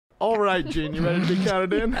All right, Jean, you ready to be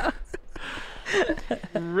counted in?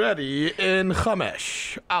 Ready in 5, 4, 3,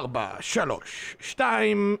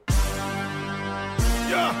 2.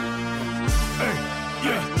 Yeah. Hey,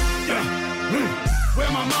 yeah.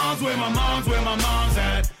 Where my mom's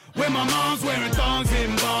at? Where my mom's wearing thongs,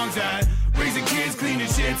 hitting bongs at? Raising kids, cleaning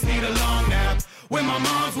shits, need a long nap. Where my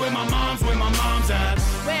mom's at?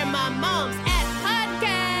 Where my mom's at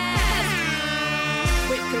podcast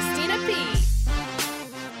with Christina P.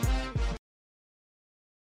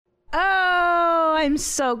 Oh, I'm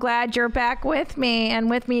so glad you're back with me. And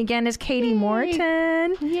with me again is Kati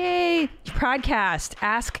Morton. Yay. Podcast,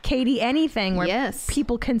 Ask Kati Anything, where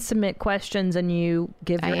people can submit questions and you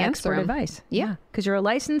give your expert advice. Yeah. Because you're a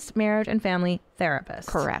licensed marriage and family therapist.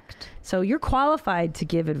 Correct. So you're qualified to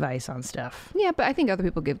give advice on stuff. Yeah, but I think other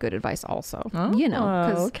people give good advice also. Oh,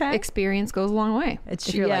 because experience goes a long way.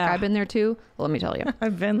 If you're like, I've been there too, well, let me tell you.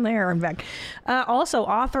 I've been there and back. Also,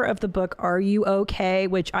 author of the book, Are You Okay?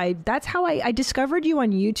 Which that's how I discovered you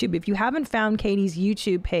on YouTube. If you haven't found Kati's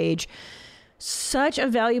YouTube page, such a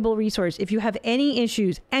valuable resource. If you have any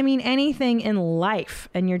issues, anything in life,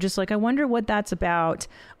 and you're just like, I wonder what that's about.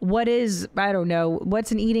 What is, I don't know,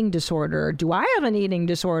 what's an eating disorder? Do I have an eating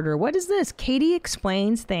disorder? What is this? Kati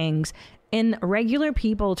explains things in regular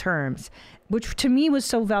people terms, which to me was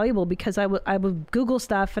so valuable because I would Google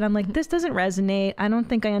stuff and I'm like, this doesn't resonate. I don't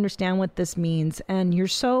think I understand what this means. And you're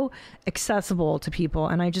so accessible to people.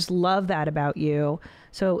 And I just love that about you.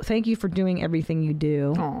 So thank you for doing everything you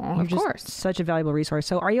do. Of course. Such a valuable resource.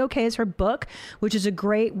 So Are You Okay is her book, which is a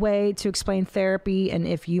great way to explain therapy. And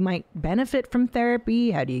if you might benefit from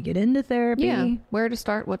therapy, how do you get into therapy? Yeah. Where to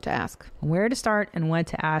start, what to ask. Where to start and what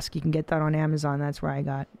to ask. You can get that on Amazon. That's where I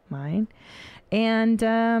got mine. And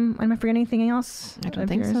am I forgetting anything else? I don't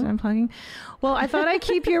think so. I'm plugging. Well, I thought I'd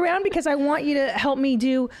keep you around because I want you to help me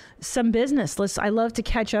do some business. I love to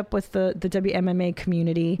catch up with the WMMA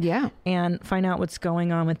community. Yeah. And find out what's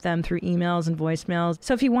going on with them through emails and voicemails.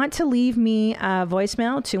 So if you want to leave me a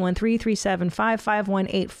voicemail,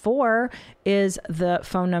 213-375-5184 is the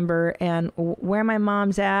phone number. And Where My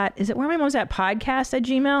Mom's At, is it Where My Mom's At podcast at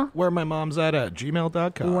Gmail? Where my mom's at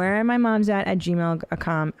gmail.com. Where my mom's at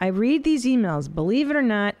gmail.com. I read these emails. Believe it or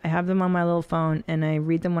not, I have them on my little phone and I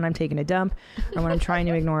read them when I'm taking a dump or when I'm trying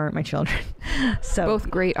to ignore my children. So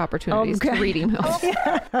both great opportunities to read emails.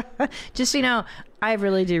 Yeah. Just so you know, I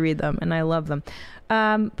really do read them and I love them.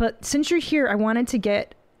 But since you're here, I wanted to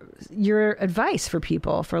get your advice for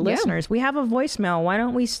people, for listeners. We have a voicemail. Why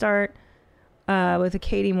don't we start with a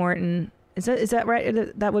Kati Morton? Is that right?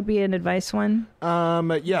 That would be an advice one?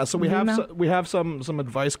 Yeah, so we have some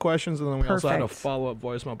advice questions, and then we also had a follow-up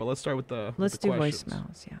voicemail, but let's start with the questions.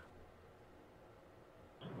 Voicemails, yeah.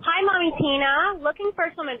 Hi, Mommy Tina. Looking for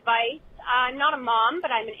some advice. I'm not a mom, but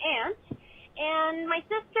I'm an aunt, and my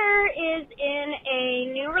sister is in a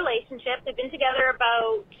new relationship. They've been together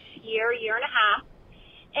about a year and a half,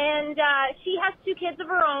 and she has 2 kids of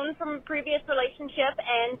her own from a previous relationship,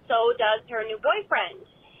 and so does her new boyfriend.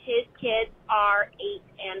 His kids are 8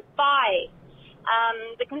 and 5.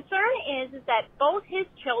 The concern is that both his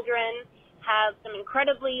children have some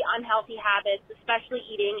incredibly unhealthy habits, especially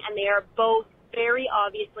eating, and they are both very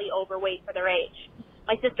obviously overweight for their age.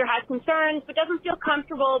 My sister has concerns, but doesn't feel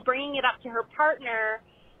comfortable bringing it up to her partner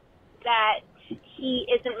that he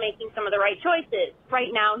isn't making some of the right choices. Right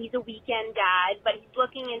now, he's a weekend dad, but he's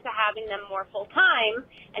looking into having them more full-time,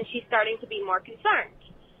 and she's starting to be more concerned.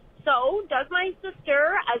 So, does my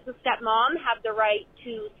sister, as the stepmom, have the right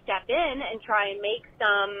to step in and try and make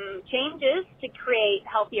some changes to create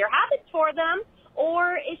healthier habits for them?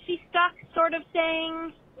 Or is she stuck sort of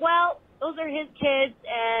saying, well, those are his kids,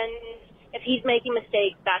 and if he's making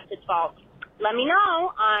mistakes, that's his fault? Let me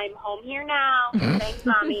know. I'm home here now. Thanks,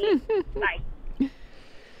 Mommy. Bye.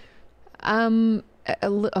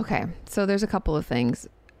 Okay, so there's a couple of things.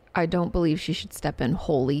 I don't believe she should step in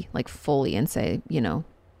fully and say,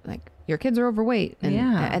 like, your kids are overweight.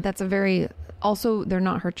 And that's also, they're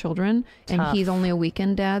not her children. Tough. And he's only a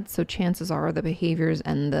weekend dad. So chances are the behaviors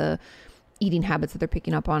and the eating habits that they're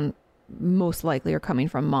picking up on most likely are coming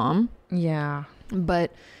from mom. Yeah.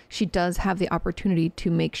 But she does have the opportunity to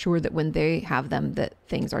make sure that when they have them, that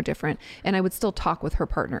things are different. And I would still talk with her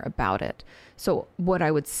partner about it. So what I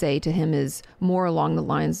would say to him is more along the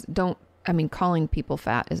lines, calling people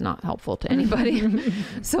fat is not helpful to anybody.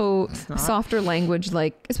 So softer language,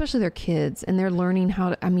 like, especially their kids, and they're learning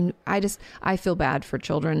how to, I feel bad for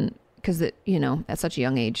children because at such a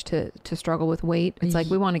young age to struggle with weight. It's like,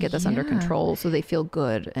 we want to get this under control so they feel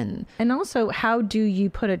good. And also, how do you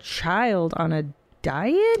put a child on a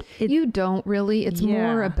diet? You don't really. It's Yeah.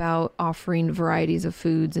 more about offering varieties of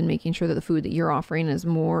foods and making sure that the food that you're offering is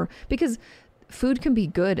more, because food can be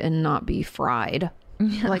good and not be fried.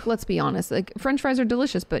 Like, let's be honest, like French fries are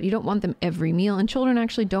delicious, but you don't want them every meal. And children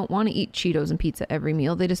actually don't want to eat Cheetos and pizza every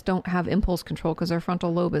meal. They just don't have impulse control because their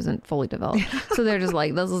frontal lobe isn't fully developed. So they're just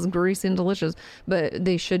like, this is greasy and delicious, but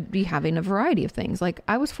they should be having a variety of things. Like,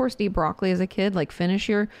 I was forced to eat broccoli as a kid, like finish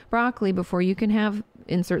your broccoli before you can have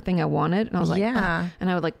insert thing I wanted. And I was like, Yeah. "Ugh." And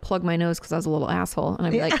I would like plug my nose because I was a little asshole. And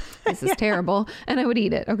I'd be like, this is terrible. And I would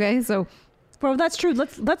eat it. Okay. So Well, that's true.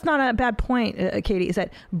 That's not a bad point, Katie, is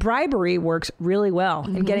that bribery works really well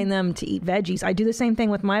in getting them to eat veggies. I do the same thing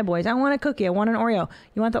with my boys. I want a cookie. I want an Oreo.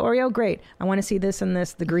 You want the Oreo? Great. I want to see this and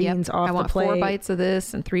this, the greens off I want the plate. 4 bites of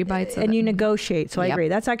this and 3 bites of and it. you negotiate. So I Yep. agree.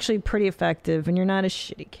 That's actually pretty effective. And you're not a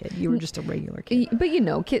shitty kid. You were just a regular kid. But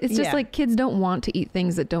it's just Yeah. like kids don't want to eat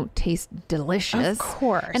things that don't taste delicious. Of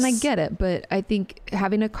course. And I get it. But I think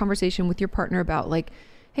having a conversation with your partner about like,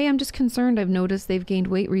 hey, I'm just concerned. I've noticed they've gained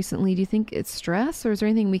weight recently. Do you think it's stress or is there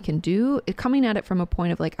anything we can do? Coming at it from a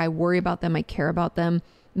point of like, I worry about them. I care about them.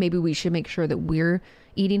 Maybe we should make sure that we're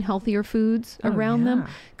eating healthier foods around them,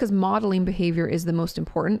 because modeling behavior is the most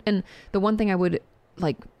important. And the one thing I would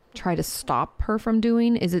like try to stop her from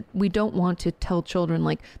doing is that we don't want to tell children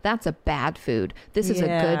like, that's a bad food. This is a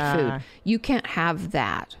good food. You can't have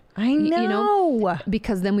that. I know. You know,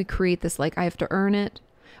 because then we create this like, I have to earn it.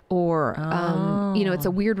 Or, it's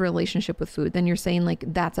a weird relationship with food. Then you're saying like,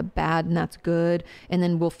 that's a bad and that's good. And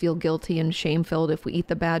then we'll feel guilty and shame filled if we eat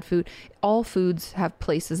the bad food. All foods have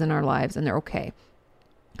places in our lives and they're okay.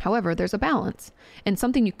 However, there's a balance. And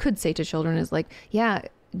something you could say to children is like, yeah,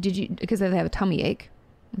 because they have a tummy ache.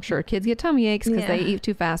 I'm sure kids get tummy aches because they eat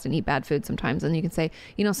too fast and eat bad food sometimes. And you can say,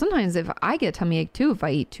 sometimes if I get a tummy ache too, if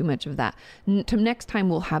I eat too much of that, next time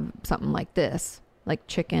we'll have something like this. Like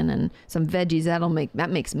chicken and some veggies, that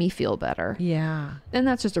makes me feel better. Yeah. And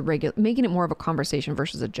that's just making it more of a conversation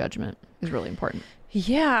versus a judgment is really important.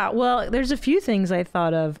 Yeah. Well, there's a few things I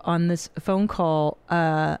thought of on this phone call.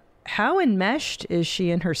 How enmeshed is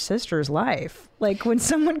she in her sister's life? Like when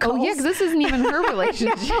someone calls. Oh yeah, because this isn't even her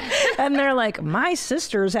relationship. And they're like, my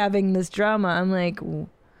sister's having this drama. I'm like,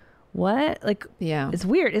 what? Like, yeah, it's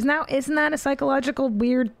weird. Isn't that a psychological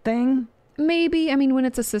weird thing? Maybe. I mean, when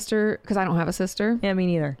it's a sister, because I don't have a sister. Yeah, me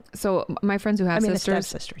neither. So my friends who have sisters.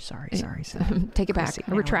 A stepsister. Sorry. Take it back.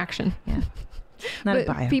 A retraction. Yeah. Not a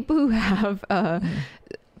But bio. people who have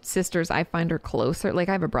sisters, I find are closer. Like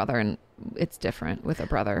I have a brother and it's different with a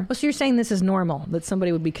brother. Well, so you're saying this is normal, that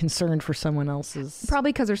somebody would be concerned for someone else's.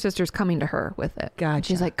 Probably because her sister's coming to her with it. Gotcha.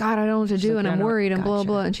 She's like, God, I don't know what to do, like, and I'm worried, and blah,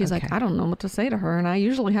 blah. And she's Okay. like, I don't know what to say to her, and I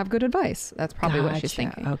usually have good advice. That's probably what she's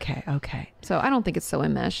thinking. Okay. So I don't think it's so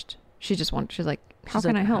enmeshed. She's like, how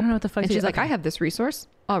can I help? I don't know what the fuck. And she's like, okay. I have this resource.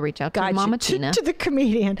 I'll reach out to Gotcha. Mama Tina. To the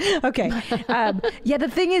comedian. Okay. Yeah, the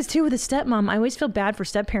thing is, too, with a stepmom, I always feel bad for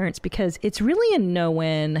step-parents because it's really a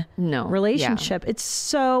no-win relationship. Yeah.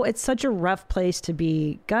 It's such a rough place to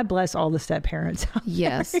be. God bless all the step-parents.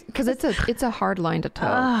 Yes, because it's a hard line to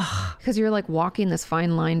toe. Because you're like walking this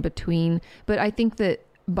fine line between. But I think that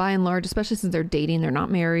by and large, especially since they're dating, they're not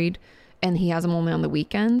married, and he has them only on the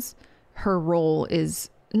weekends, her role is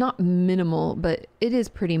not minimal, but it is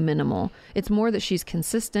pretty minimal. It's more that she's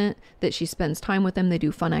consistent, that she spends time with them. They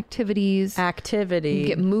do fun activities,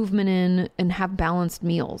 get movement in, and have balanced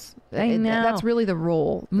meals. I know. That's really the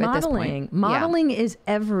role at this point. Modeling is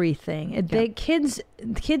everything. Kids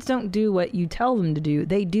don't do what you tell them to do.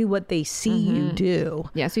 They do what they see you do.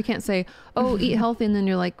 Yeah, so you can't say, oh, eat healthy, and then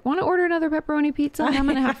you're like, want to order another pepperoni pizza? I'm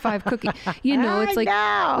going to have 5 cookies. It's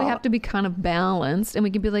like, we have to be kind of balanced, and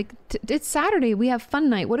we can be like, it's Saturday, we have fun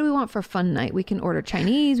night. What do we want for fun night? We can order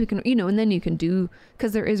Chinese, we can, and then you can do,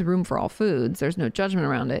 because there is room for all foods. There's no judgment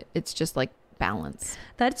around it. It's just like balance.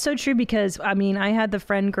 That's so true because, I mean, I had the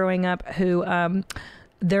friend growing up who,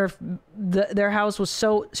 their house was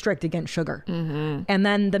so strict against sugar. And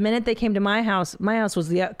then the minute they came to my house was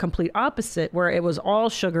the complete opposite, where it was all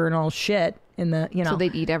sugar and all shit in the, So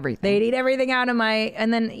they'd eat everything. They'd eat everything out of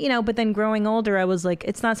and then, but then growing older, I was like,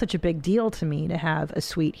 it's not such a big deal to me to have a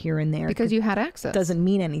sweet here and there. Because you had access. Doesn't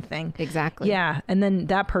mean anything. Exactly. Yeah. And then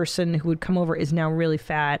that person who would come over is now really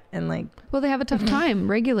fat and like. Well, they have a tough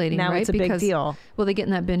time regulating, now right? It's a big deal. Well, they get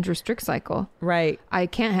in that binge restrict cycle. Right. I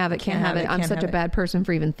can't have it. I'm such a bad person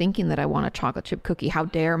for even thinking that I want a chocolate chip cookie. How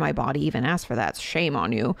dare my body even ask for that? Shame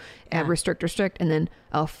on you. Yeah. Restrict. And then,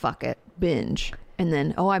 oh, fuck it. Binge. And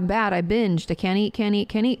then, oh, I'm bad. I binged. I can't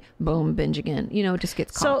eat. Boom, binge again. It just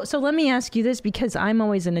gets caught. So let me ask you this, because I'm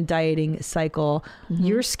always in a dieting cycle.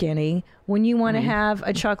 You're skinny. When you want to have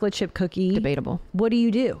a chocolate chip cookie, debatable. What do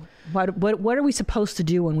you do? What are we supposed to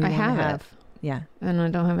do when we want to have? Yeah. And I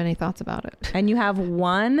don't have any thoughts about it. And you have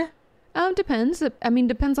one? Depends. I mean,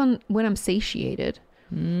 depends on when I'm satiated.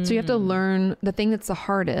 So you have to learn. The thing that's the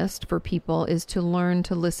hardest for people is to learn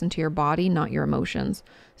to listen to your body, not your emotions.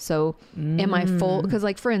 So am I full? Because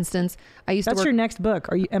like, for instance, I used to work. That's your next book.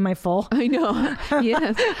 Am I full? I know.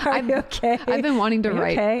 Yes. Are you okay? I've been wanting to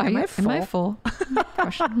write. Okay? Am I full?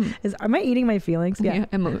 Am I eating my feelings? Yeah.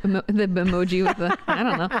 The emoji with the, I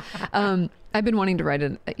don't know. I've been wanting to write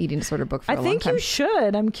an eating disorder book for a long time. I think you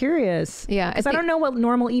should. I'm curious. Yeah. Because I don't know what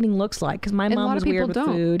normal eating looks like. Because my mom was weird with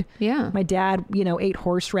food. Yeah. My dad, ate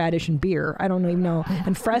horseradish and beer. I don't even know.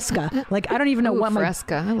 And Fresca. Like, I don't even know what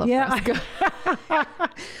Fresca. I love Fresca.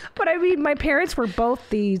 But I mean, my parents were both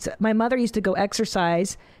these. My mother used to go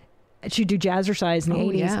exercise. She'd do jazzercise in the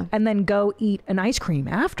 80s and then go eat an ice cream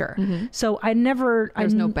after. So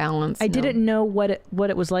there's no balance. I didn't know what it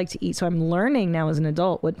was like to eat. So I'm learning now as an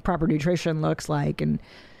adult what proper nutrition looks like. And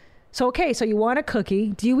so, so you want a cookie.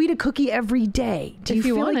 Do you eat a cookie every day? Do you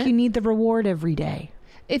feel like you need the reward every day?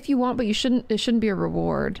 If you want, but it shouldn't be a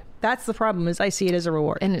reward. That's the problem, is I see it as a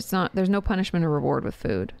reward. And it's not, there's no punishment or reward with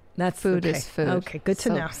food. Food is food. Okay, good to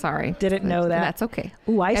know. Sorry. Didn't know that. That's okay.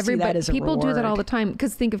 Ooh, I see that as a people reward. do that all the time.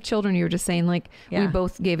 Because think of children, you were just saying, like, we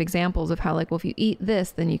both gave examples of how, like, well, if you eat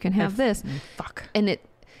this, then you can have this. Fuck. And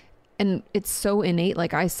it's so innate.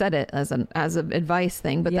 Like, I said it as an advice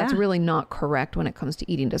thing, but that's really not correct when it comes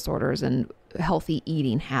to eating disorders and healthy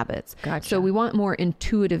eating habits. Gotcha. So we want more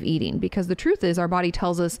intuitive eating, because the truth is our body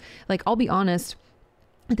tells us, like, I'll be honest,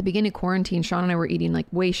 at the beginning of quarantine, Sean and I were eating like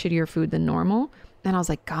way shittier food than normal. And I was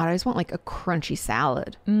like, God, I just want like a crunchy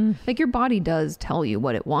salad. Like, your body does tell you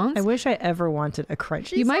what it wants. I wish I ever wanted a crunchy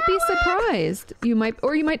salad. You might be surprised. You might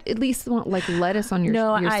at least want like lettuce on your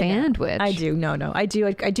sandwich. I do. No. I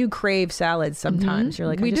do crave salads sometimes. You're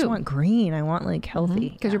like, I just want green. I want like healthy.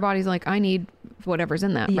 Because your body's like, I need whatever's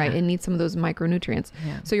in that, right? It needs some of those micronutrients.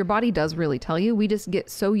 Yeah. So your body does really tell you. We just get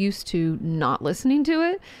so used to not listening to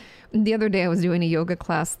it. The other day I was doing a yoga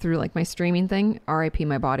class through like my streaming thing. RIP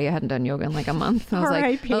my body. I hadn't done yoga in like a month. I was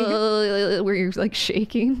like, where you're like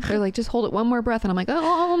shaking. They're like, just hold it one more breath. And I'm like,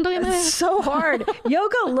 oh, I'm doing it. It's so hard.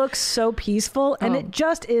 Yoga looks so peaceful and it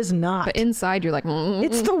just is not. But inside you're like,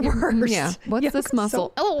 it's the worst. Yeah. What's this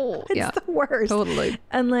muscle? It's the worst. Totally.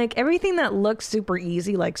 And like everything that looks super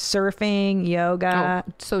easy, like surfing, yoga.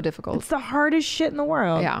 So difficult. It's the hardest shit in the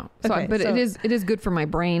world. Yeah. It is good for my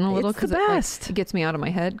brain a little, because it gets me out of my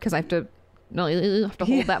head, because I have to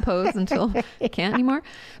hold that pose until I can't anymore.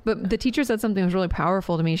 But the teacher said something that was really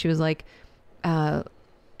powerful to me. She was like,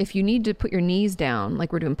 if you need to put your knees down,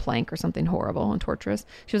 like we're doing plank or something horrible and torturous,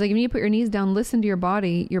 she was like, if you need to put your knees down, listen to your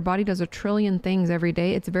body. Your body does a trillion things every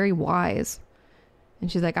day. It's very wise.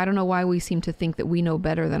 And she's like, I don't know why we seem to think that we know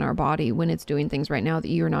better than our body when it's doing things right now that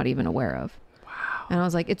you're not even aware of. Wow. And I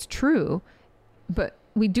was like, it's true, but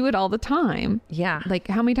we do it all the time. Yeah. Like,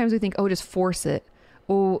 how many times we think, just force it.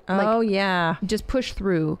 Just push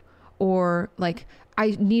through. Or like,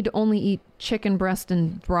 I need to only eat chicken breast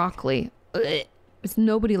and broccoli.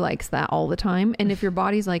 Nobody likes that all the time. And if your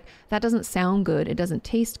body's like, that doesn't sound good, it doesn't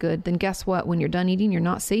taste good, then guess what? When you're done eating, you're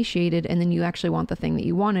not satiated. And then you actually want the thing that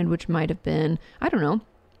you wanted, which might have been, I don't know,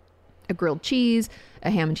 a grilled cheese,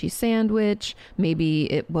 a ham and cheese sandwich.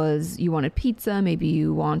 Maybe it was, you wanted pizza. Maybe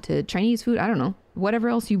you wanted Chinese food. I don't know. Whatever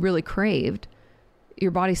else you really craved.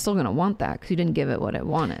 Your body's still going to want that because you didn't give it what it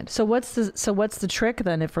wanted. So what's the trick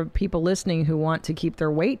then for people listening who want to keep their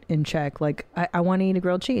weight in check? Like, I want to eat a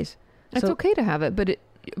grilled cheese. It's okay to have it, but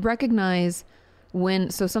recognize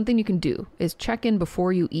so something you can do is check in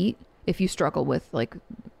before you eat. If you struggle with like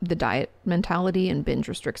the diet mentality and binge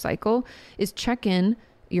restrict cycle, is check in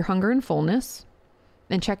your hunger and fullness,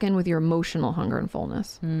 and check in with your emotional hunger and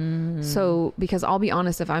fullness. So, because I'll be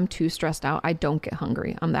honest, if I'm too stressed out, I don't get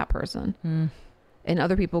hungry. I'm that person. And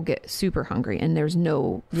other people get super hungry and there's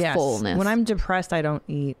no fullness. When I'm depressed, I don't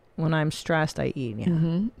eat. When I'm stressed, I eat.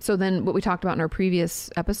 Yeah. So then what we talked about in our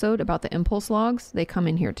previous episode about the impulse logs, they come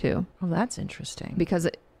in here too. Oh, that's interesting. Because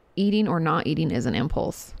eating or not eating is an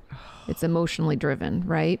impulse. It's emotionally driven,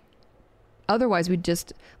 right? Otherwise, we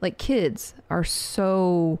just, like, kids are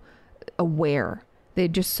so aware.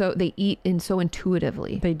 They eat so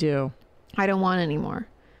intuitively. They do. I don't want anymore.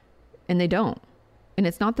 And they don't. And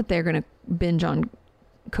it's not that they're going to binge on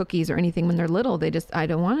cookies or anything when they're little. They just, I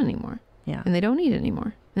don't want anymore. Yeah. And they don't eat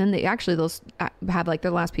anymore. And they'll have like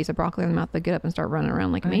their last piece of broccoli in their mouth. They get up and start running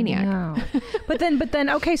around like a maniac. But then,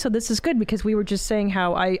 okay, so this is good because we were just saying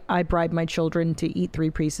how I bribe my children to eat 3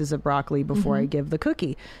 pieces of broccoli before I give the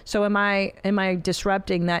cookie. So am I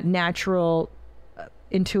disrupting that natural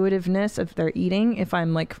intuitiveness of their eating if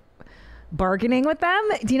I'm like bargaining with them?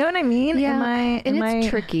 Do you know what I mean? Yeah. It's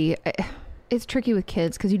tricky. It's tricky with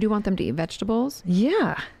kids because you do want them to eat vegetables.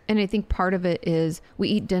 Yeah. And I think part of it is we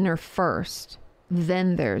eat dinner first,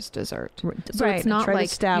 then there's dessert. So Right, it's not try to like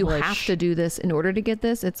you establish. have to do this in order to get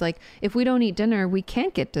this. It's like if we don't eat dinner, we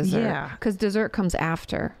can't get dessert. Yeah. Because dessert comes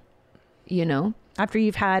after, you know? After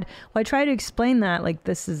you've had, well, I try to explain that like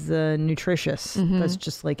this is nutritious. That's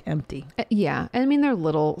just like empty. Yeah. I mean, they're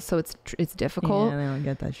little, so it's difficult. Yeah, they don't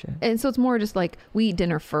get that shit. And so it's more just like we eat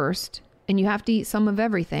dinner first and you have to eat some of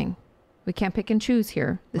everything. We can't pick and choose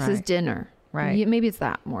here. This is Right. dinner. Right. Maybe it's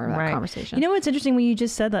that more of that Right. conversation. You know what's interesting when you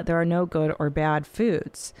just said that there are no good or bad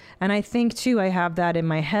foods. And I think too, I have that in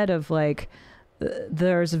my head of like,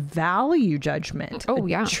 there's value judgment Oh,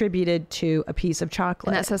 yeah. attributed to a piece of chocolate.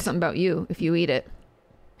 and that says something about you if you eat it.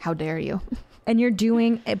 How dare you? And you're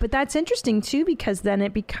doing it, but that's interesting too, because then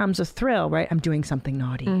it becomes a thrill, right? I'm doing something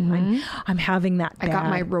naughty. I'm having that I got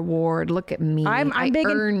my reward. Look at me. I big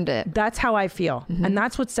in- earned it. That's how I feel. And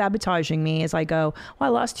that's what's sabotaging me is I go, well,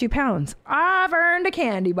 I lost 2 pounds. I've earned a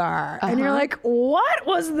candy bar. And you're like, what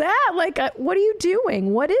was that? Like, what are you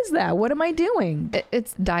doing? What is that? What am I doing?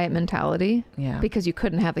 It's diet mentality. Yeah. Because you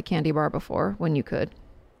couldn't have the candy bar before when you could.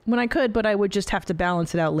 When I could, but I would just have to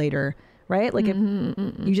balance it out later, right? Like if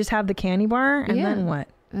you just have the candy bar and then what?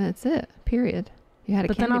 That's it. Period. You had a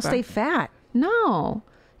But candy then I'll bar. stay fat. No.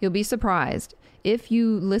 You'll be surprised. If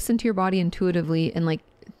you listen to your body intuitively and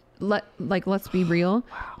let's be real.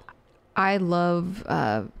 Wow. I love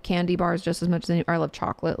candy bars just as much as I love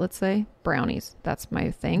chocolate, let's say. Brownies. That's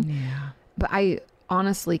my thing. Yeah. But I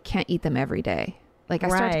honestly can't eat them every day. Like I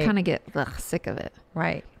start to Right. kind of get sick of it.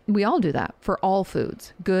 Right. We all do that for all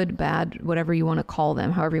foods, good, bad, whatever you want to call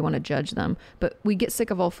them, however you want to judge them. But we get sick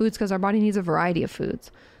of all foods because our body needs a variety of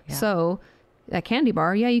foods. Yeah. So that candy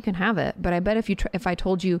bar, yeah, you can have it. But I bet if I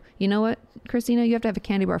told you, you know what, Christina, you have to have a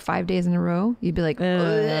candy bar 5 days in a row, you'd be like,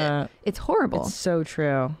 ugh. It's horrible. It's so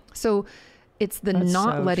true. So it's the That's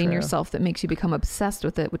not so letting true. yourself that makes you become obsessed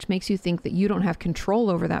with it, which makes you think that you don't have control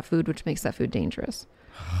over that food, which makes that food dangerous.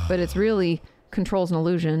 But it's really control's an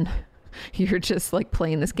illusion. You're just like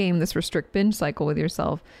playing this game, this restrict binge cycle with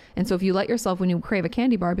yourself. And so if you let yourself, when you crave a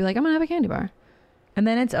candy bar, be like, I'm gonna have a candy bar. And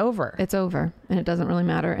then it's over. It's over and it doesn't really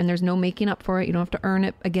matter. And there's no making up for it. You don't have to earn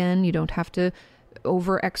it again. You don't have to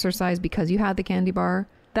over exercise because you had the candy bar.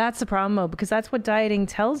 That's the problem, though, because that's what dieting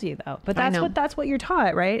tells you, though. But I know. that's what you're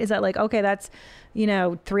taught, right? Is that like, okay, that's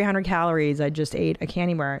 300 calories. I just ate a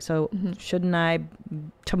candy bar, so shouldn't I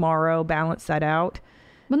tomorrow balance that out?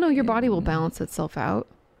 Well, no, your body will balance itself out.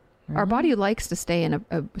 Our body likes to stay in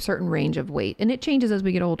a certain range of weight, and it changes as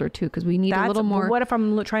we get older too, because we need a little more. But what if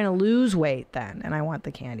I'm trying to lose weight then, and I want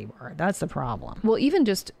the candy bar? That's the problem. Well, even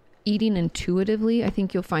just eating intuitively, I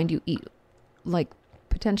think you'll find you eat like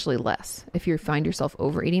potentially less if you find yourself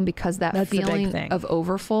overeating, because that's the big thing. feeling of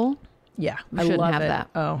overfull. Yeah, You I shouldn't love have it. that.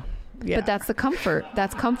 Oh, yeah. But that's the comfort.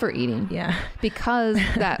 That's comfort eating. Yeah. Because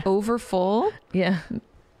that overfull Yeah.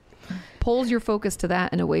 pulls your focus to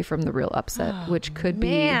that and away from the real upset, which could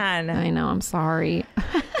man. be. I know. I'm sorry.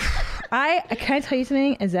 Can I tell you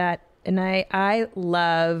something? Is that, and I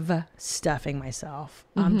love stuffing myself.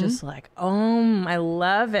 I'm just like, I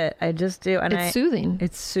love it. I just do. And It's soothing.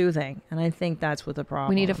 It's soothing. And I think that's what the problem.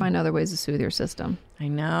 We need to find other ways to soothe your system. I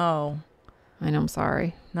know. I'm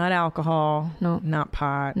sorry. Not alcohol. No. Not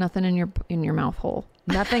pot. Nothing in your mouth hole.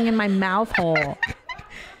 Nothing in my mouth hole.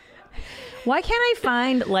 Why can't I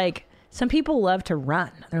find like some people love to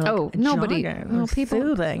run? They're like, nobody. jogging. No, It's people.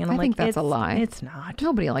 soothing. And I'm I think like, that's a lie. It's not.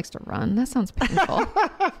 Nobody likes to run. That sounds painful.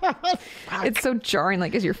 It's so jarring.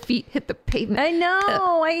 Like as your feet hit the pavement. I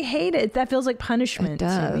know. I hate it. That feels like It punishment to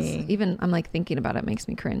does. me. Even I'm like thinking about it makes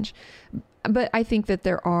me cringe. But I think that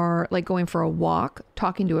there are like going for a walk,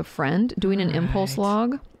 talking to a friend, doing an impulse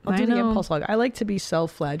log. I'll do I the know. impulse log. I like to be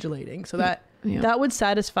self-flagellating, so that Yeah. that would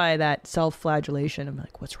satisfy that self-flagellation. I'm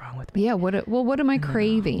like, what's wrong with me? Yeah. What am I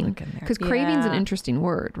craving? look in there. Because craving's an Yeah. interesting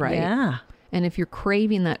word, right? Yeah. And if you're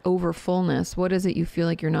craving that over fullness, what is it you feel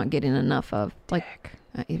like you're not getting enough of? Like,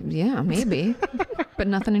 yeah, maybe, but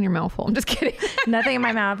nothing in your mouth hole. I'm just kidding. Nothing in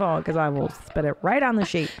my mouth hole because I will spit it right on the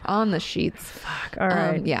sheet. On the sheets. Fuck. All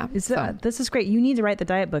right. yeah, This is great. You need to write the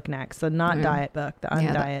diet book next. The not diet book. The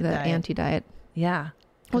Yeah, undiet the diet. anti-diet. Yeah.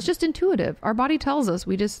 Well, it's just intuitive. Our body tells us.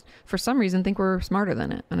 We just, for some reason, think we're smarter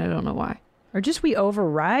than it, and I don't know why. Or just we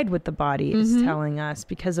override what the body is telling us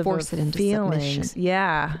because of Force the it into feelings. submission.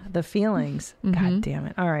 Yeah, the feelings. God damn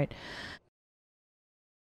it. All right.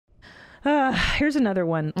 Here's another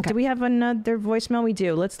one. Okay. Do we have another voicemail? We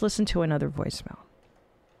do. Let's listen to another voicemail.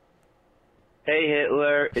 Hey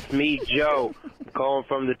Hitler, it's me, Joe, calling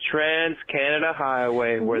from the Trans-Canada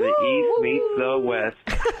Highway where the East meets the West.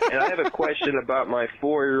 And I have a question about my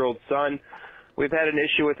 4-year-old son. we've had an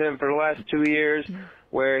issue with him for the last 2 years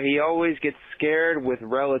where he always gets scared with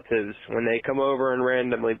relatives when they come over and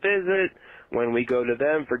randomly visit. When we go to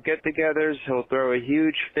them for get-togethers, he'll throw a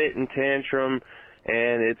huge fit and tantrum,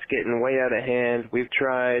 and it's getting way out of hand. We've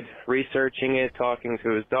tried researching it, talking to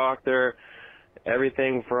his doctor,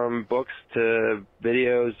 everything from books to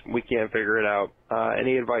videos. We can't figure it out.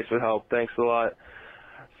 Any advice would help. Thanks a lot.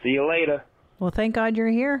 See you later. Well, thank God you're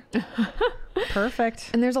here. Perfect.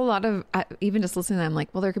 And there's a lot of, even just listening to them, like,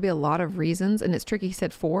 well, there could be a lot of reasons, and it's tricky. He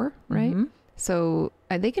said 4, right? Mm-hmm. So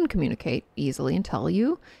they can communicate easily and tell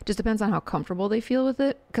you. Just depends on how comfortable they feel with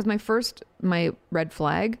it. Because my red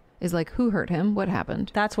flag is like, who hurt him? What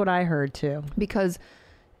happened? That's what I heard too. Because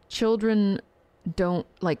children don't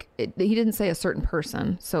like it, he didn't say a certain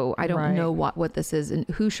person, so I don't know what this is and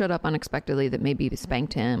who showed up unexpectedly that maybe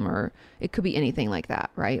spanked him, or it could be anything like that,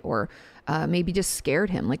 right? Or maybe just scared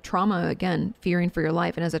him, like trauma, again, fearing for your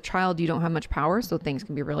life. And as a child, you don't have much power, so things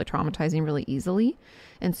can be really traumatizing really easily.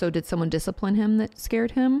 And so did someone discipline him that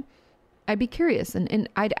scared him? I'd be curious, and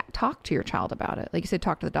I'd talk to your child about it. Like you said,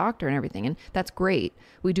 talk to the doctor and everything, and that's great.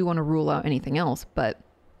 We do want to rule out anything else, but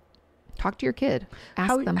talk to your kid.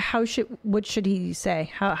 Ask them. What should he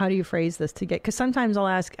say? How do you phrase this to get? Because sometimes I'll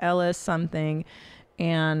ask Ellis something,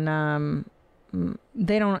 and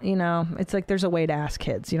they don't. It's like there's a way to ask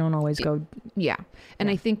kids. You don't always go. Yeah, and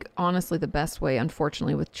I think honestly, the best way,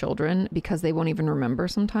 unfortunately, with children, because they won't even remember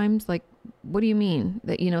sometimes. Like, what do you mean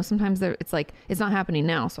that? Sometimes it's like it's not happening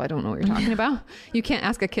now, so I don't know what you're talking about. You can't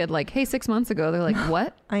ask a kid like, "Hey, 6 months ago." They're like,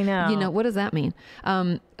 "What?" I know. What does that mean?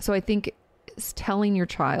 So I think telling your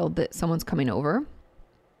child that someone's coming over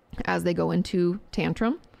as they go into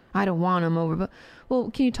tantrum. I don't want them over, but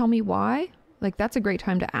well, can you tell me why? Like, that's a great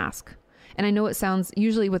time to ask. And I know it sounds,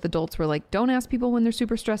 usually with adults, we're like, don't ask people when they're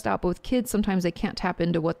super stressed out. But with kids, sometimes they can't tap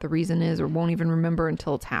into what the reason is or won't even remember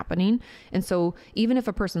until it's happening. And so even if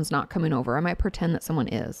a person's not coming over, I might pretend that someone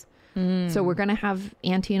is. So we're going to have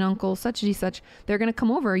auntie and uncle, such and such. They're going to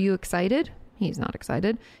come over. Are you excited? He's not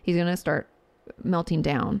excited. He's going to start melting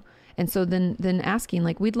down. And so then asking,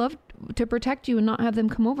 like, we'd love to protect you and not have them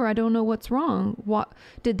come over. I don't know what's wrong. What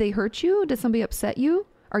did they hurt you? Did somebody upset you?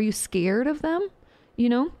 Are you scared of them?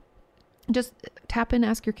 Just tap in,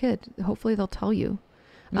 ask your kid. Hopefully they'll tell you.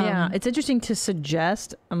 Yeah, it's interesting to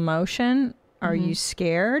suggest emotion. Are you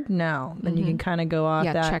scared? No. Then you can kind of go off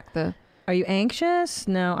that. Check the. Are you anxious?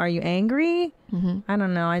 No. Are you angry? I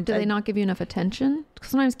don't know. Do they not give you enough attention?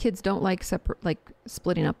 Because sometimes kids don't like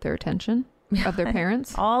splitting up their attention of their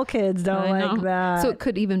parents. All kids don't like that. So it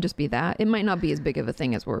could even just be that. It might not be as big of a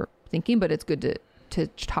thing as we're thinking, but it's good to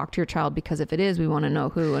talk to your child, because if it is, we want to know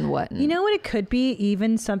who and what. You know what it could be?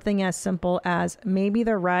 Even something as simple as maybe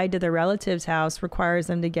the ride to the relative's house requires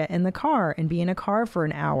them to get in the car and be in a car for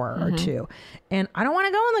an hour or two. And I don't want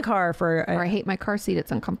to go in the car or I hate my car seat.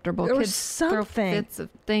 It's uncomfortable. Or kids something. Throw fits of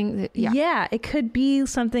things. Yeah, it could be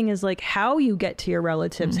something as like how you get to your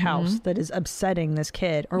relative's house that is upsetting this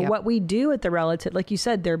kid, or what we do at the relative. Like you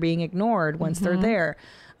said, they're being ignored once they're there.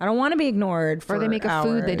 I don't want to be ignored for Or they make hours. a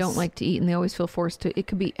food they don't like to eat and they always feel forced to. It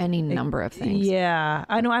could be any number of things. Yeah.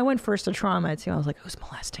 I know. I went first to trauma too. I was like, who's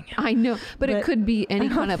molesting him? I know. But it could be any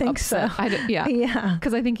kind of upset. So. Yeah.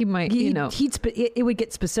 Because I think he might, it would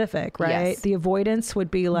get specific, right? Yes. The avoidance would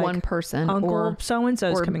be like one person, Uncle or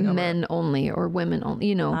so-and-so's coming over. Or men only, or women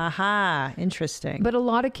only, Aha. Interesting. But a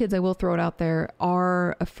lot of kids, I will throw it out there,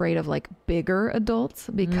 are afraid of like bigger adults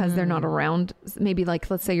because they're not around. Maybe like,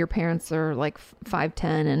 let's say your parents are like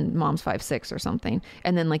 5'10" and mom's 5'6" or something,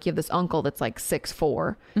 and then like you have this uncle that's like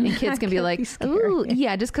 6'4", and kids can be like, ooh,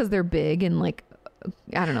 yeah, just because they're big and like,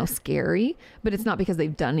 I don't know, scary, but it's not because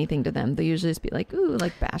they've done anything to them. They usually just be like, ooh,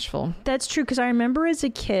 like bashful. That's true, because I remember as a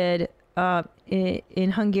kid,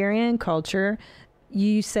 in Hungarian culture,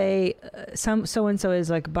 you say some so-and-so is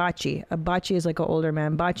like bachi. A bachi is like an older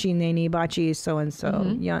man. Bachi neni, bachi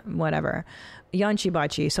so-and-so, whatever. Yanchi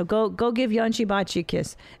bachi. So go give Yanchi bachi a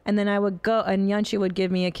kiss. And then I would go, and Yanchi would give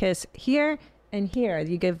me a kiss here and here.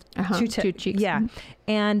 You give two cheeks. Yeah.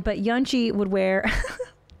 But Yanchi would wear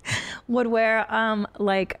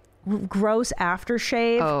like gross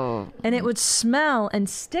aftershave, and it would smell and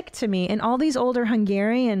stick to me, and all these older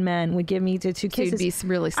Hungarian men would give me two kisses. So you'd be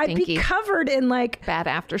really stinky. I'd be covered in like bad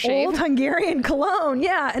aftershave, old Hungarian cologne.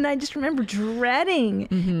 Yeah. And I just remember dreading,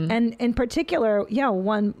 and in particular,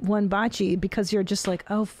 one bachi, because you're just like,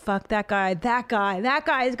 oh fuck, that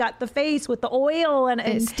guy's got the face with the oil, and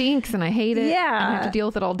it stinks, and I hate it. Yeah. And I have to deal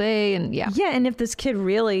with it all day. And and if this kid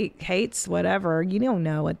really hates whatever, you don't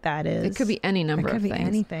know what that is. It could be any number of things.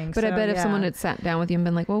 Anything. But I bet if someone had sat down with you and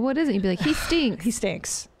been like, well, what is it? You'd be like, he stinks. He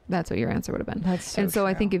stinks. That's what your answer would have been. That's so And so true.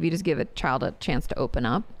 I think if you just give a child a chance to open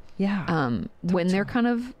up, Yeah. When they're kind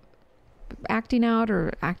of acting out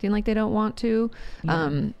or acting like they don't want to,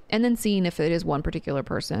 and then seeing if it is one particular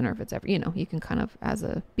person or if it's ever, you can kind of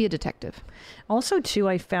be a detective. Also, too,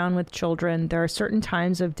 I found with children, there are certain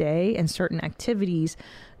times of day and certain activities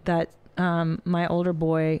that my older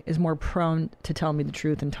boy is more prone to tell me the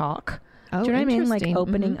truth and talk. Oh, do you know what I mean? Like interesting.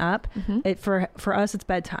 opening up. It for us, it's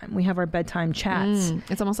bedtime. We have our bedtime chats.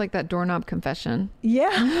 It's almost like that doorknob confession. Yeah.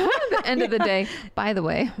 At the end of the day, by the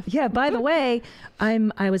way. Yeah. By the way,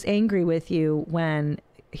 I was angry with you when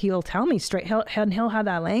he'll tell me straight. He'll have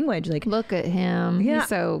that language. Like, Look at him. Yeah. He's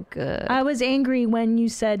so good. I was angry when you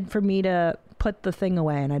said for me to put the thing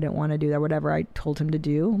away, and I didn't want to do that, whatever I told him to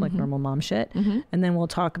do, like normal mom shit. And then we'll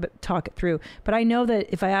talk it through. But I know that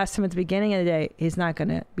if I asked him at the beginning of the day, he's not going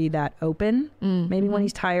to be that open. Maybe when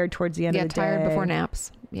he's tired towards the end of the day. Yeah, tired before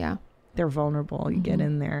naps. Yeah. They're vulnerable. You get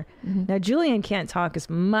in there. Now, Julian can't talk as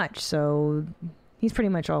much, so he's pretty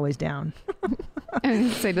much always down.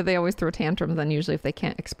 And say that they always throw tantrums, and usually if they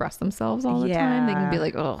can't express themselves all the time, they can be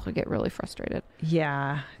like, oh, I get really frustrated.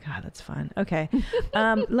 Yeah. God, that's fun. Okay.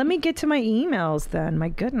 Let me get to my emails then. My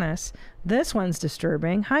goodness. This one's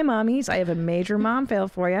disturbing. Hi, mommies. I have a major mom fail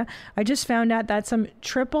for you. I just found out that some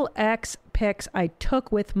XXX pics I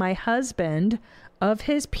took with my husband of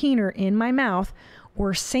his peener in my mouth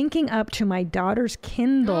were syncing up to my daughter's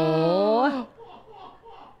Kindle.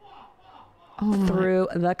 Through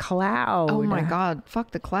the cloud. Oh my God.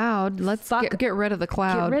 Fuck the cloud. Let's get rid of the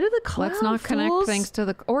cloud. Get rid of the cloud. Let's not connect fools. things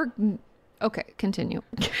to okay, continue.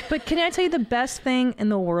 But can I tell you the best thing in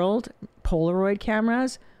the world? Polaroid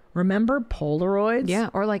cameras. Remember Polaroids? Yeah.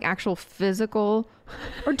 Or like actual physical.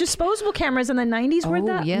 Or disposable cameras in the 90s were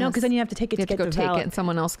that? Yes. No, because then you have to take it You have to to get go take developed. it and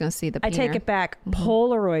someone else is going to see the peener. I take it back.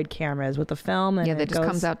 Polaroid cameras with the film. And Yeah, that it just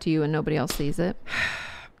comes out to you and nobody else sees it.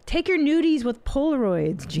 Take your nudies with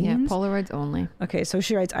Polaroids, Jeans. Yeah, Polaroids only. Okay, so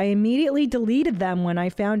she writes, I immediately deleted them when I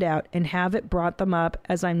found out and haven't brought them up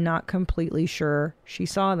as I'm not completely sure she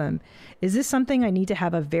saw them. Is this something I need to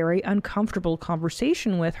have a very uncomfortable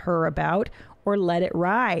conversation with her about, or let it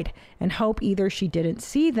ride and hope either she didn't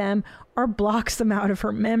see them or blocks them out of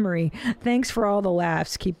her memory? Thanks for all the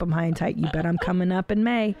laughs. Keep them high and tight. You bet I'm coming up in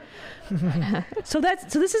May. So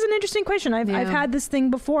this is an interesting question. I've had this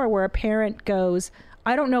thing before where a parent goes,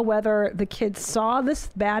 I don't know whether the kids saw this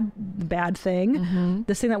bad thing,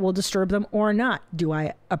 this thing that will disturb them or not. Do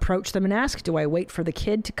I approach them and ask? Do I wait for the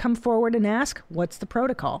kid to come forward and ask? What's the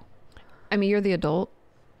protocol? I mean, you're the adult.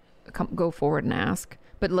 Go forward and ask,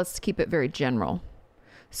 but let's keep it very general.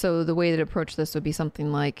 So the way to approach this would be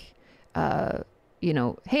something like, hey,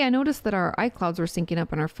 I noticed that our iClouds were syncing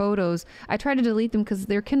up in our photos. I tried to delete them because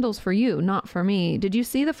they're Kindles for you, not for me. Did you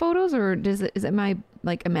see the photos, or is it my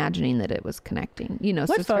like imagining that it was connecting?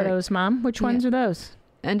 What photos, Mom? Which ones are those?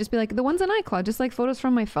 And just be like, the ones on iCloud, just like photos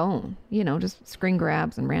from my phone. Just screen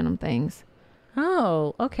grabs and random things.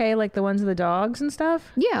 Oh, okay, like the ones of the dogs and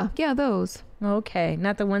stuff. Yeah, those. Okay,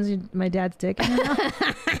 not the ones my dad's dick in your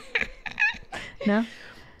mouth? No.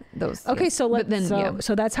 Those. Okay, yes. so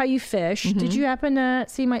so that's how you fish. Did you happen to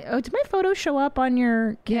see did my photos show up on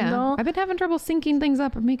your Kindle? Yeah, I've been having trouble syncing things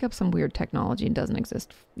up or make up some weird technology. It doesn't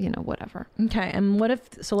exist, whatever. Okay, and what if,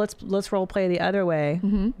 so let's role play the other way.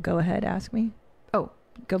 Go ahead, ask me. Oh,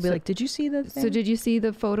 go be like, did you see the thing? So did you see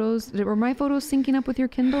the photos? Were my photos syncing up with your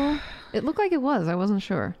Kindle? It looked like it was. I wasn't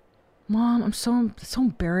sure. Mom, it's so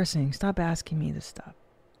embarrassing. Stop asking me this stuff.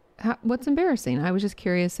 What's embarrassing? I was just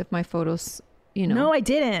curious if my photos, No, I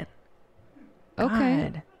didn't.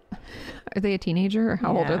 Okay. God. Are they a teenager or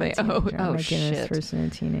how old are they? Oh, shit. First and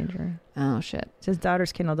a teenager. Oh, shit. His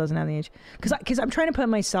daughter's Kindle doesn't have the age. Because I'm trying to put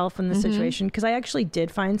myself in the situation, because I actually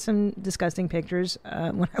did find some disgusting pictures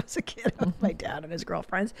when I was a kid with my dad and his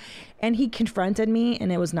girlfriends. And he confronted me,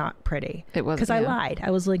 and it was not pretty. It wasn't. Because I lied.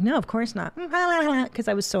 I was like, no, of course not. Because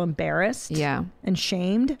I was so embarrassed. Yeah. And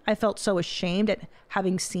shamed. I felt so ashamed at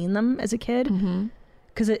having seen them as a kid.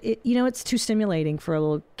 Because it's too stimulating for a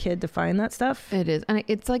little kid to find that stuff. It is. And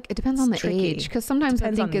it's like, it depends on the tricky. age. Because sometimes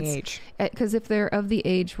I think it's because if they're of the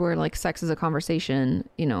age where like sex is a conversation,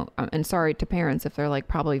 and sorry to parents if they're like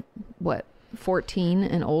probably 14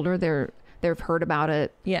 and older, they've heard about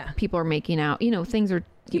it. Yeah. People are making out, things are.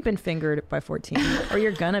 You've been fingered by 14, or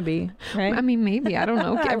you're gonna be, right? I mean, maybe. I don't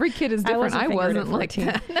know. Every kid is different. I wasn't like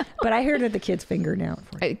that. But I heard that the kids fingered now.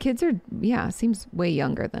 Kids are, seems way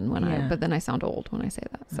younger than but then I sound old when I say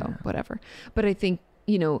that. So whatever. But I think,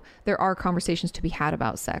 there are conversations to be had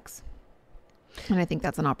about sex. And I think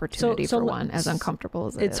that's an opportunity for one, as uncomfortable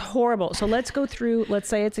as it is. It's horrible. So let's go through, let's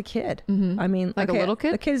say it's a kid. I mean, like a little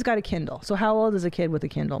kid? The kid's got a Kindle. So how old is a kid with a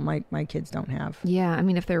Kindle? My kids don't have. Yeah. I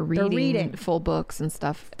mean, if they're reading full books and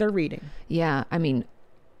stuff. They're reading. Yeah. I mean,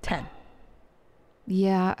 10.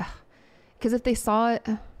 Yeah. Because if they saw it,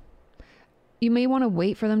 you may want to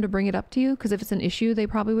wait for them to bring it up to you. Because if it's an issue, they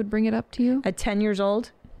probably would bring it up to you. At 10 years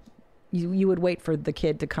old, you would wait for the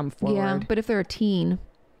kid to come forward. Yeah, but if they're a teen,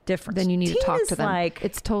 different. Then you need to talk to them. Like,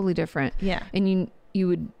 it's totally different. Yeah. And you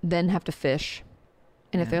would then have to fish.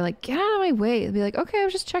 And if they're like, get out of my way, it'd be like, okay, I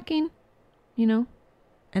was just checking, you know.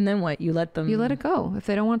 And then what? You let them... You let it go. If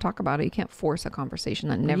they don't want to talk about it, you can't force a conversation.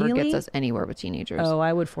 That never gets us anywhere with teenagers. Oh,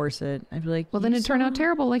 I would force it. I'd be like, well, then it'd turn out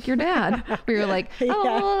terrible like your dad. Where you're like,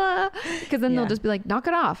 oh, because then they'll just be like, knock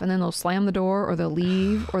it off. And then they'll slam the door or they'll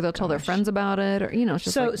leave or they'll tell their friends about it. Or, you know, it's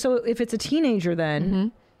just so if it's a teenager,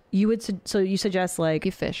 then you would, so you suggest like...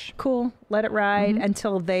 You fish. Cool. Let it ride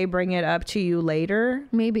until they bring it up to you later.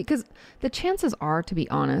 Maybe. Because the chances are, to be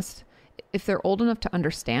honest, if they're old enough to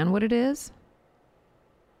understand what it is,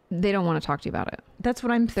 they don't want to talk to you about it. That's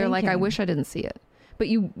what I'm thinking. They're like, I wish I didn't see it. But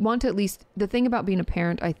you want to at least, the thing about being a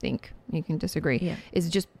parent, I think, you can disagree, is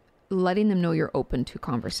just letting them know you're open to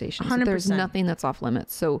conversations. 100%. There's nothing that's off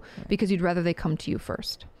limits. So, because you'd rather they come to you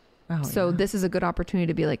first. Oh, so this is a good opportunity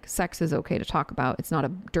to be like, sex is okay to talk about. It's not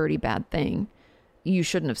a dirty, bad thing. You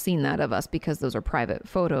shouldn't have seen that of us because those are private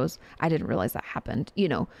photos. I didn't realize that happened. You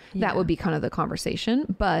know, that would be kind of the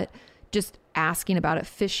conversation. But just asking about it,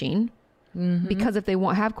 fishing, because if they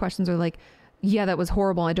have questions or like, yeah, that was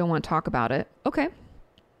horrible, I don't want to talk about it. Okay.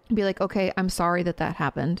 Be like, okay, I'm sorry that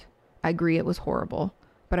happened. I agree it was horrible,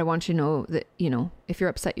 but I want you to know that, you know, if you're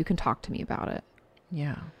upset, you can talk to me about it.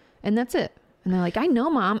 Yeah. And that's it. And they're like, I know,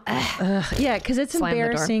 Mom. Yeah, because it's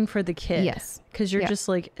embarrassing for the kid. Yes. Because you're just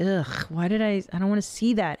like, ugh, why did I don't want to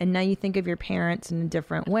see that. And now you think of your parents in a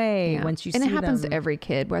different way once you see them. And it happens to every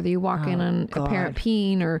kid, whether you walk in on a parent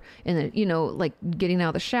peeing or in a, you know, like getting out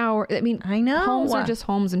of the shower. I mean, I know. Homes are just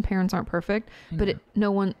homes and parents aren't perfect, but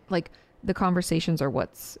no one, like, the conversations are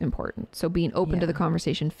what's important. So being open to the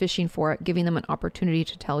conversation, fishing for it, giving them an opportunity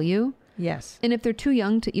to tell you. Yes. And if they're too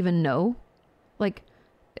young to even know, like,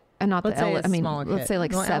 and not let's the say Ellis, I mean, let's say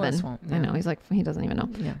like 7. I know he's like, he doesn't even know.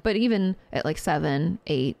 Yeah. But even at like 7,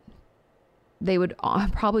 8, they would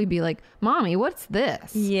probably be like, Mommy, what's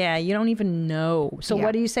this? Yeah, you don't even know. So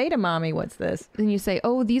what do you say to Mommy? What's this? And you say,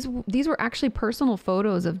 oh, these were actually personal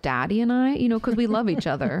photos of Daddy and I, you know, because we love each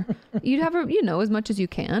other. You'd have, you know, as much as you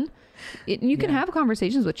can. You can have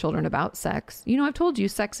conversations with children about sex. You know, I've told you,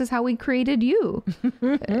 sex is how we created you.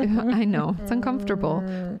 I know, it's uncomfortable.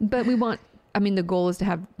 But we want, I mean, the goal is to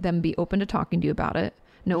have them be open to talking to you about it,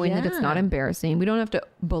 knowing that it's not embarrassing. We don't have to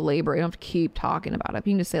belabor it. You don't have to keep talking about it.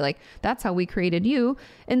 You can just say, like, that's how we created you.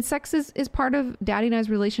 And sex is part of Daddy and I's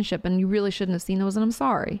relationship. And you really shouldn't have seen those. And I'm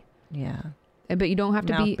sorry. Yeah. But you don't have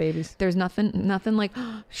to be, babies. There's nothing like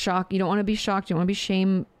shock. You don't want to be shocked. You don't want to be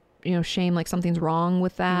shame, like something's wrong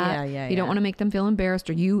with that. You don't want to make them feel embarrassed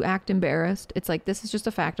or you act embarrassed. It's like, this is just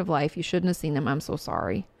a fact of life. You shouldn't have seen them. I'm so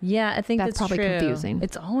sorry. Yeah, I think that's probably true. confusing.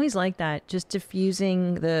 It's always like that, just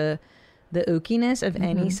diffusing the ookiness of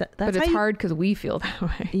any. But it's hard because we feel that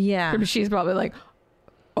way. Yeah, she's probably like,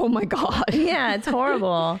 oh my God. Yeah, it's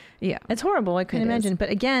horrible. Yeah, it's horrible. I couldn't imagine.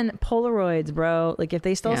 But again, Polaroids, bro. Like if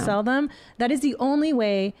they still sell them, that is the only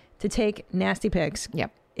way to take nasty pics.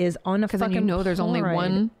 Yep, is on a fucking. Because then you know there's only Polaroid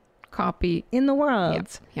one copy in the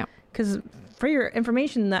world. Yeah. Because for your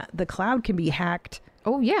information, that the cloud can be hacked.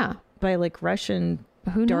 Oh yeah, by like Russian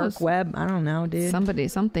dark web. I don't know, dude.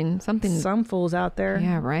 Something. Some fools out there.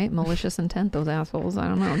 Yeah, right. Malicious intent. Those assholes. I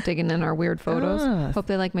don't know. Digging in our weird photos. Hope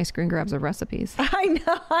they like my screen grabs of recipes. I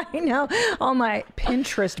know. All my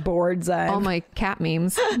Pinterest boards. All my cat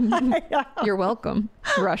memes. You're welcome,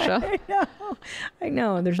 Russia. I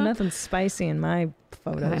know. There's nothing spicy in my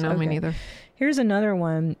photos. I know, me neither. Here's another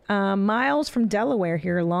one. Miles from Delaware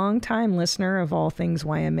here, long-time listener of all things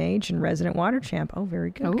YMH and resident water champ. Oh,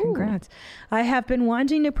 very good. Ooh. Congrats. I have been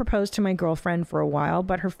wanting to propose to my girlfriend for a while,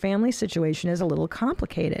 but her family situation is a little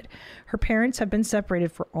complicated. Her parents have been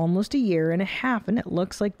separated for almost a year and a half, and it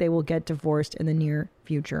looks like they will get divorced in the near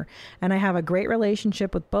future. And I have a great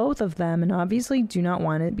relationship with both of them and obviously do not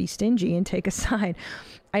want to be stingy and take a side.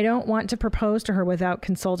 I don't want to propose to her without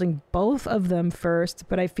consulting both of them first,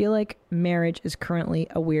 but I feel like marriage is currently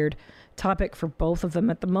a weird topic for both of them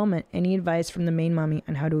at the moment. Any advice from the main mommy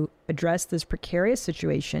on how to address this precarious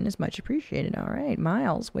situation is much appreciated. All right,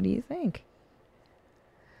 Miles, what do you think?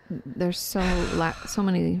 There's so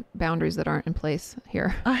many boundaries that aren't in place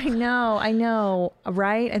here. I know,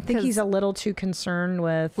 right? I think he's a little too concerned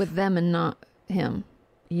with them and not him.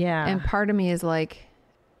 Yeah. And part of me is like,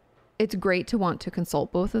 it's great to want to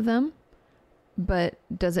consult both of them, but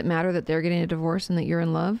does it matter that they're getting a divorce and that you're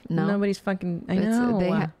in love? No. Nobody's fucking, I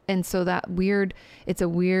know. And so it's a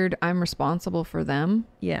weird, I'm responsible for them.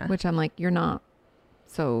 Yeah. Which I'm like, you're not.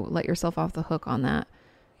 So let yourself off the hook on that.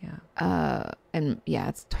 Yeah. And yeah,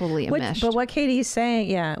 it's totally enmeshed. But what Katie's saying,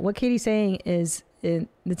 is,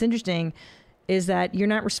 that's interesting, is that you're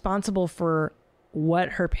not responsible for what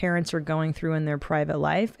her parents are going through in their private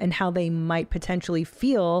life and how they might potentially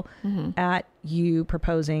feel at you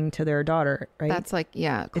proposing to their daughter, right? That's like,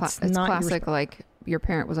 it's classic, like your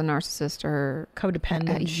parent was a narcissist or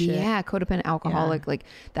codependent shit. Yeah, codependent alcoholic, like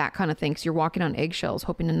that kind of thing. So you're walking on eggshells,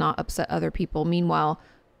 hoping to not upset other people. Meanwhile,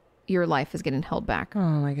 your life is getting held back. Oh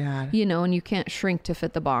my God. You know, and you can't shrink to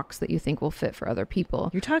fit the box that you think will fit for other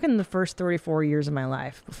people. You're talking the first 34 years of my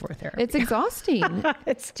life before therapy. It's exhausting.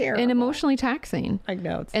 It's terrible. And emotionally taxing. I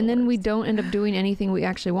know. And then we don't end up doing anything we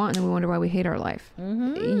actually want, and then we wonder why we hate our life.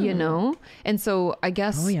 You know? And so I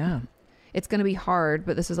guess it's going to be hard,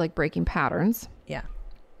 but this is like breaking patterns. Yeah.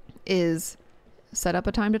 Is set up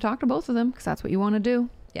a time to talk to both of them, because that's what you want to do.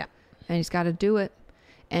 Yeah. And you just got to do it.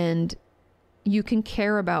 And you can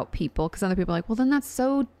care about people, because other people are like, well, then that's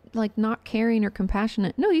so like not caring or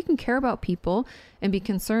compassionate. No, you can care about people and be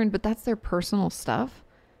concerned, but that's their personal stuff.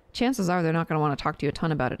 Chances are they're not going to want to talk to you a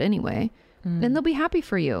ton about it anyway. And they'll be happy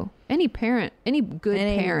for you. Any parent, any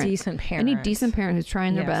decent parent who's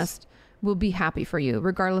trying their best will be happy for you,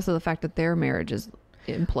 regardless of the fact that their marriage is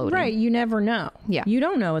imploding. Right. You never know. Yeah. You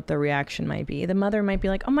don't know what the reaction might be. The mother might be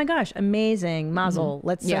like, oh my gosh, amazing. Mazel.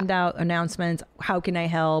 Let's send out announcements. How can I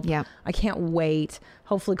help? Yeah. I can't wait.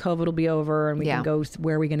 Hopefully COVID will be over and we can go,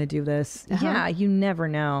 where are we going to do this? Yeah. You never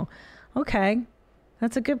know. Okay.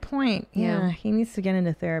 That's a good point. Yeah. He needs to get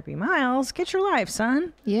into therapy. Miles, get your life,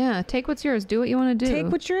 son. Yeah. Take what's yours. Do what you want to do.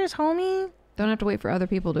 Take what's yours, homie. Don't have to wait for other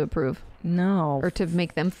people to approve. No. Or to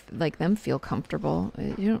make them feel comfortable.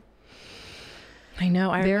 You don't. I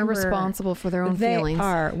know. They're responsible for their own feelings. They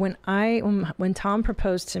are. When Tom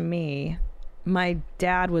proposed to me, my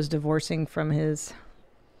dad was divorcing from his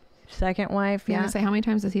second wife. Yeah. I say, how many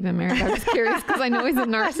times has he been married? I'm just curious because I know he's a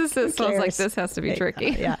narcissist. So I was like, this has to be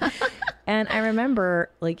tricky. Yeah. And I remember,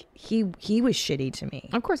 like, he was shitty to me.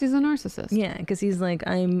 Of course, he's a narcissist. Yeah, because he's like,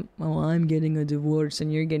 I'm getting a divorce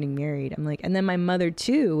and you're getting married. I'm like, and then my mother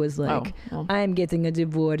too was like, I'm getting a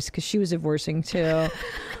divorce because she was divorcing too.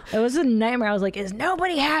 It was a nightmare. I was like, is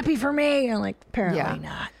nobody happy for me? And I'm like, apparently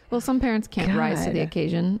not. Well, some parents can't rise to the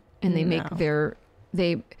occasion, and they make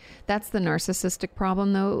that's the narcissistic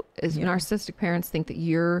problem, though, is narcissistic parents think that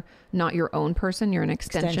you're not your own person, you're an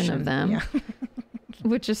extension of them. Yeah.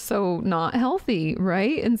 Which is so not healthy,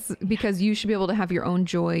 right? And because you should be able to have your own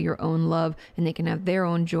joy, your own love, and they can have their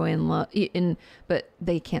own joy and love, but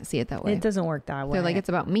they can't see it that way. It doesn't work that way. They're like, it's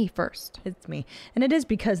about me first. It's me. And it is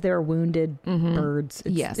because they're wounded birds.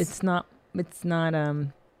 It's not,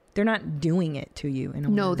 they're not doing it to you.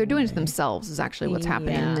 No, they're doing it to themselves is actually what's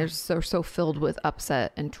happening. Yeah. They're so filled with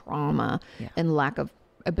upset and trauma and lack of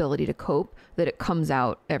ability to cope that it comes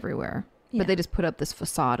out everywhere. But they just put up this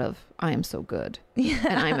facade of, I am so good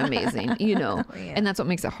and I'm amazing, and that's what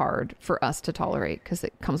makes it hard for us to tolerate, because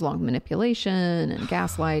it comes along with manipulation and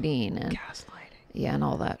gaslighting and and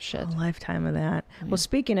all that shit. A lifetime of that. Yeah. Well,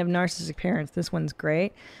 speaking of narcissistic parents, this one's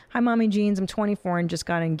great. Hi, Mommy Jeans. I'm 24 and just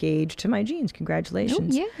got engaged to my jeans.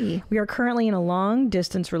 Congratulations. Oh, yay. We are currently in a long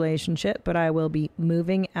distance relationship, but I will be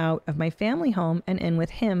moving out of my family home and in with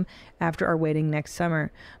him after our wedding next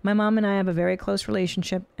summer. My mom and I have a very close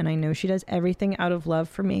relationship, and I know she does everything out of love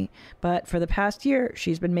for me. But for the past year,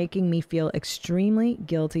 she's been making me feel extremely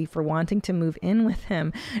guilty for wanting to move in with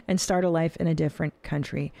him and start a life in a different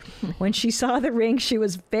country. When she saw the ring, she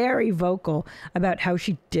was very vocal about how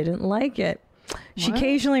she didn't like it. She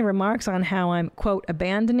occasionally remarks on how I'm, quote,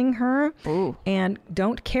 abandoning her and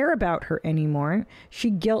don't care about her anymore. She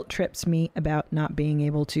guilt trips me about not being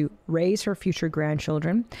able to raise her future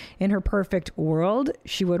grandchildren. In her perfect world,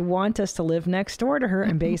 she would want us to live next door to her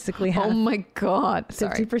and basically have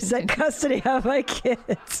 50% custody of my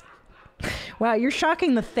kids. Wow, you're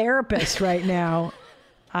shocking the therapist right now,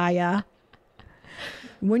 Aya.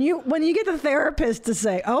 When you get the therapist to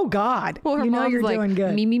say, "Oh God," well, you know you're like, doing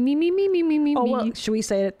good. Me. Oh well, should we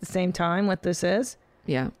say it at the same time? What this is?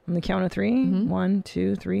 Yeah. On the count of three. 1,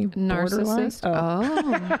 2, 3. Narcissist.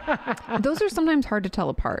 Oh. Those are sometimes hard to tell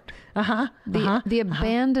apart. The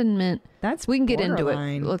abandonment. We can get into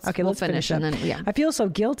it. Let's finish and then I feel so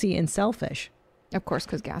guilty and selfish. Of course,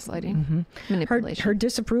 because gaslighting, manipulation. Her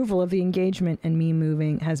disapproval of the engagement and me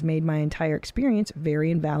moving has made my entire experience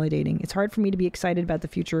very invalidating. It's hard for me to be excited about the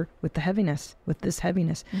future with this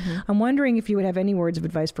heaviness. I'm wondering if you would have any words of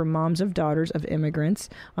advice for moms of daughters of immigrants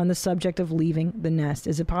on the subject of leaving the nest.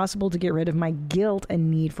 Is it possible to get rid of my guilt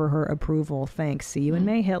and need for her approval? Thanks. See you in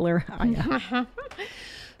May, Hitler.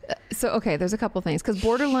 So, okay, there's a couple things because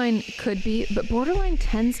borderline could be, but borderline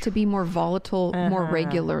tends to be more volatile more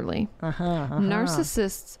regularly.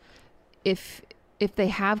 Narcissists, if they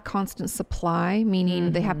have constant supply,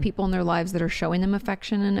 meaning they have people in their lives that are showing them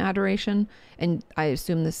affection and adoration, and I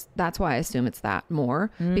assume that's why I assume it's that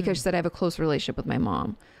more, because she said I have a close relationship with my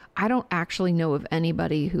mom. I don't actually know of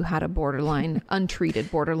anybody who had a borderline,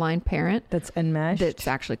 untreated borderline parent that's enmeshed, that's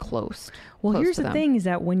actually close. Well, here's the thing is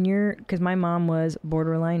that when because my mom was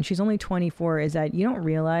borderline, she's only 24, is that you don't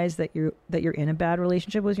realize that you're in a bad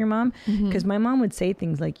relationship with your mom. Because my mom would say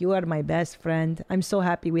things like, you are my best friend. I'm so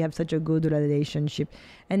happy we have such a good relationship.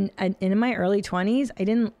 And in my early 20s, I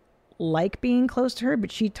didn't like being close to her,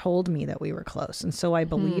 but she told me that we were close, and so I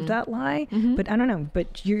believed that lie. But I don't know,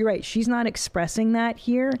 but you're right, she's not expressing that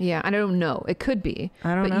here. Yeah, I don't know, it could be.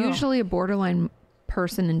 I don't know. But usually a borderline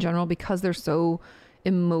person in general, because they're so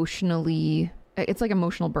emotionally, it's like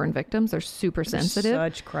emotional burn victims, they're super sensitive,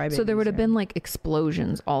 such crybabies, so there would have been like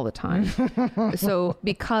explosions all the time. So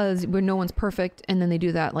because when no one's perfect, and then they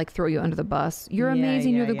do that, like throw you under the bus, you're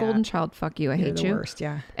amazing, you're the golden child, fuck you, I hate you, worst.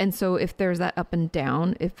 And so if there's that up and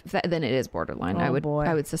down, then it is borderline. I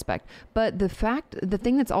would suspect. But the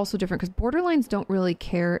thing that's also different, because borderlines don't really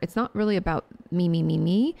care, it's not really about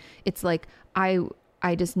me, it's like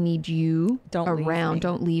I just need you around.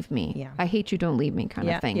 Don't leave me. Yeah. I hate you. Don't leave me kind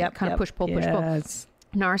of thing. Kind of push, pull, push, pull.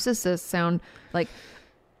 Narcissists sound like,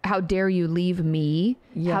 how dare you leave me?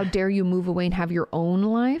 Yeah. How dare you move away and have your own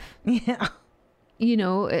life? Yeah. You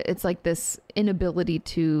know, it's like this inability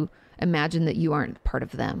to imagine that you aren't part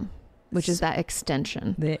of them, which is that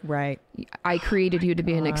extension. Right. I created you to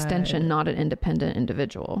be an extension, not an independent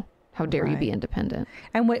individual. How dare you be independent?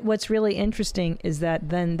 And what's really interesting is that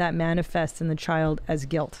then that manifests in the child as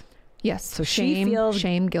guilt. Yes. So shame,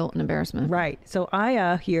 guilt, and embarrassment. Right. So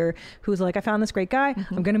Aya here, who's like, I found this great guy.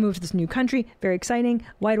 I'm going to move to this new country. Very exciting.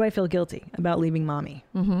 Why do I feel guilty about leaving mommy?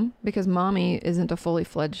 Because mommy isn't a fully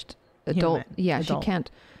fledged adult. Adult. She can't.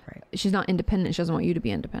 Right. She's not independent. She doesn't want you to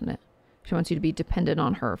be independent. She wants you to be dependent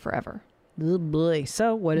on her forever. Oh boy.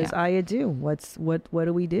 So what does Aya do? What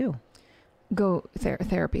do we do? Go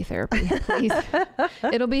therapy, please.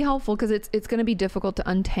 It'll be helpful, because it's going to be difficult to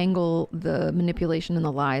untangle the manipulation and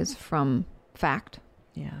the lies from fact.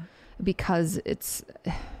 Yeah. Because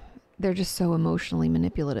they're just so emotionally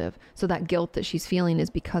manipulative. So that guilt that she's feeling is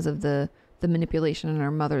because of the manipulation and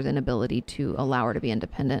her mother's inability to allow her to be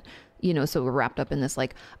independent. You know, so we're wrapped up in this,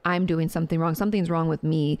 like, I'm doing something wrong. Something's wrong with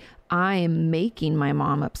me. I'm making my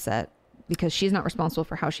mom upset, because she's not responsible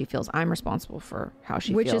for how she feels. I'm responsible for how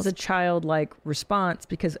she feels. Which is a childlike response,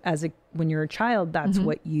 because when you're a child, that's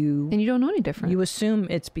what you... And you don't know any different. You assume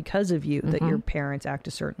it's because of you that your parents act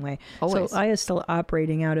a certain way. Always. So Aya's still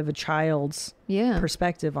operating out of a child's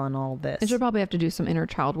perspective on all this. And she'll probably have to do some inner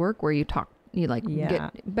child work where you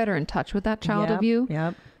get better in touch with that child of you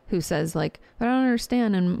who says like, but I don't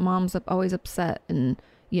understand, and mom's always upset, and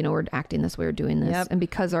we're acting this way or doing this. And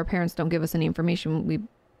because our parents don't give us any information, we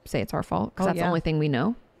say it's our fault, because that's the only thing we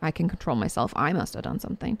know. I can control myself. I must have done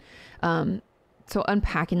something. So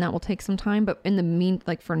unpacking that will take some time, but in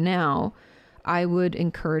the for now, I would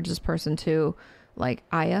encourage this person to, like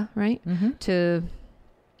Aya, right? To,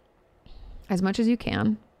 as much as you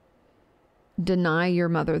can, deny your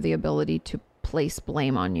mother the ability to place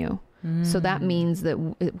blame on you. So that means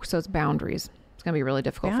that, so it's boundaries. It's going to be really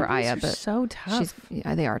difficult for Aya, but so tough.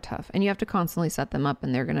 They are tough, and you have to constantly set them up,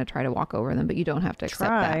 and they're going to try to walk over them, but you don't have to accept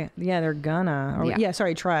that. Yeah, they're gonna.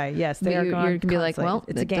 Try. Yes, they are going to. You're going to be like, well,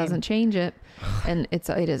 it doesn't change it, and it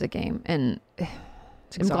is a game, and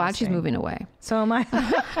I'm glad she's moving away. So am I.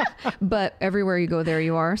 But everywhere you go, there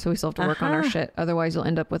you are. So we still have to work on our shit. Otherwise, you'll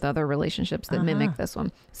end up with other relationships that mimic this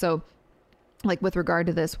one. So, like with regard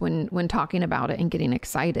to this, when talking about it and getting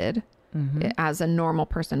excited. As a normal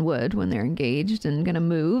person would when they're engaged and going to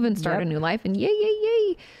move and start a new life, and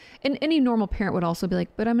yay. And any normal parent would also be like,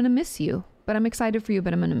 but I'm going to miss you, but I'm excited for you,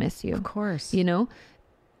 but I'm going to miss you. Of course.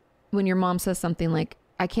 When your mom says something like,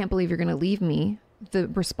 I can't believe you're going to leave me, the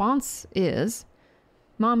response is,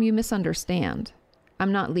 Mom, you misunderstand.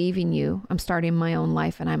 I'm not leaving you. I'm starting my own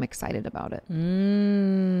life, and I'm excited about it.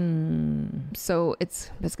 So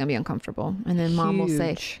it's going to be uncomfortable. And then Mom will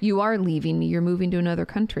say, you are leaving me. You're moving to another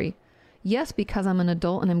country. Yes, because I'm an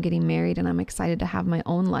adult and I'm getting married and I'm excited to have my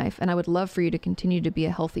own life. And I would love for you to continue to be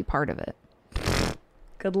a healthy part of it.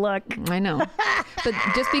 Good luck. I know. But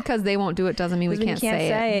just because they won't do it doesn't mean we can't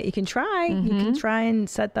say it. You can try. You can try and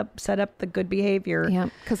set up the good behavior. Yeah.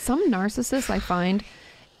 Because some narcissists, I find,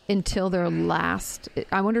 until their last,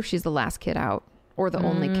 I wonder if she's the last kid out or the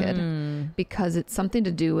only kid, because it's something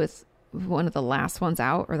to do with one of the last ones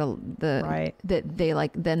out, or the Right. that they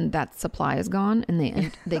like, then that supply is gone,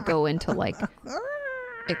 and they go into like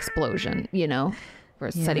explosion, you know,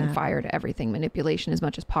 or setting fire to everything, manipulation as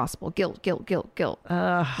much as possible, guilt,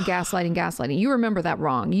 gaslighting. You remember that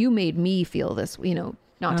wrong. You made me feel this, you know,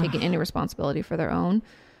 not taking any responsibility for their own.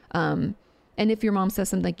 And if your mom says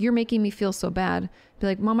something like, you're making me feel so bad, be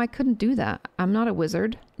like, Mom, I couldn't do that. I'm not a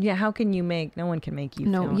wizard. Yeah. How can you no one can make you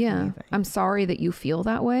feel anything. I'm sorry that you feel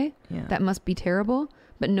that way. Yeah. That must be terrible,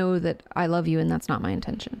 but know that I love you and that's not my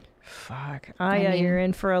intention. Fuck. You're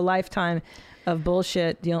in for a lifetime of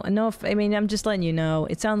bullshit. I'm just letting you know,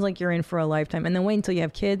 it sounds like you're in for a lifetime, and then wait until you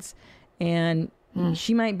have kids, and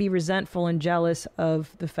she might be resentful and jealous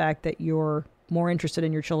of the fact that you're more interested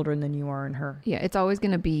in your children than you are in her. Yeah. It's always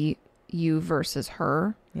going to be you versus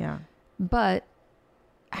her. Yeah. But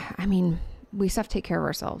I mean, we just have to take care of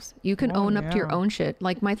ourselves. You can own up to your own shit.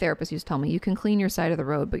 Like my therapist used to tell me, you can clean your side of the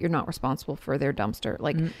road, but you're not responsible for their dumpster.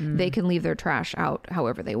 Like they can leave their trash out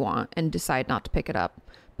however they want and decide not to pick it up,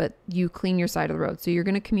 but you clean your side of the road. So you're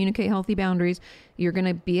going to communicate healthy boundaries. You're going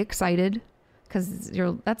to be excited because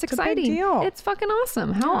that's exciting. It's a big deal. It's fucking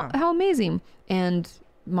awesome. How amazing. And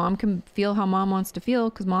mom can feel how mom wants to feel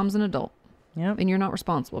because mom's an adult. Yep. And you're not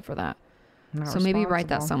responsible for that. So maybe write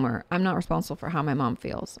that somewhere. I'm not responsible for how my mom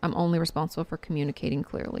feels. I'm only responsible for communicating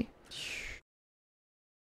clearly.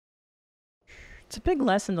 It's a big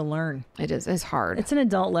lesson to learn. It is. It's hard. It's an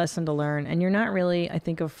adult lesson to learn, and you're not really, I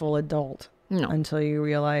think, a full adult until you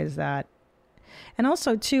realize that. And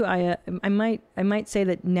also, too, I might say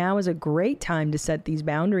that now is a great time to set these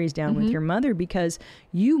boundaries down with your mother, because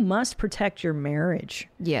you must protect your marriage.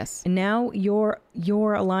 Yes. And now your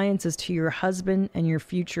alliances to your husband and your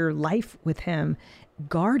future life with him,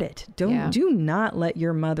 guard it. Do not let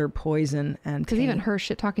your mother poison and because even her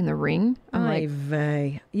shit talking the ring. I'm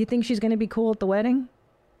like, you think she's going to be cool at the wedding?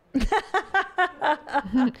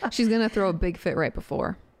 She's going to throw a big fit right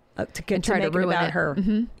before. To try to ruin it. Her.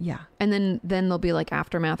 Mm-hmm. Yeah. And then there'll be like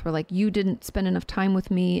aftermath where like, you didn't spend enough time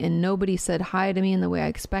with me and nobody said hi to me in the way I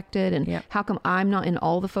expected. And how come I'm not in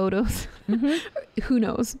all the photos? Who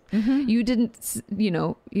knows? You didn't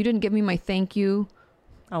give me my thank you.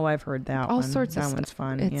 Oh, I've heard that. All sorts of stuff. That one's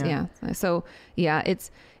fun. So yeah,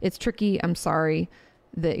 it's tricky. I'm sorry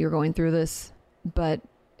that you're going through this, but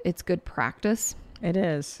it's good practice. It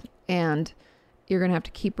is. And you're going to have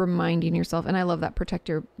to keep reminding yourself. And I love that, protect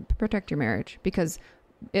your marriage, because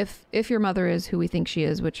if your mother is who we think she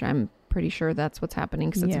is, which I'm pretty sure that's what's happening,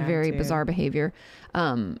 because it's very bizarre behavior.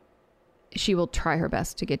 She will try her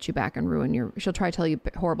best to get you back and she'll try to tell you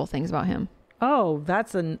horrible things about him. Oh,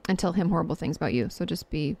 and tell him horrible things about you. So just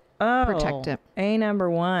protect it. Number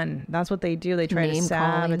one. That's what they do. They try to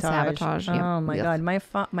sabotage. Oh my God.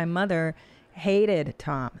 My mother hated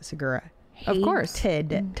Tom Segura. Of course.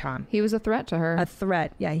 Hated Tom. He was a threat to her. A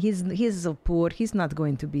threat. Yeah. He's a poor. He's not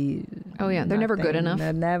going to be. Oh yeah. They're never good enough.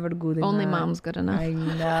 They're never good enough. Only mom's good enough. I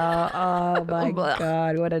know. Oh my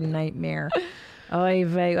God. What a nightmare.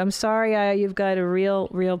 I'm sorry. You've got a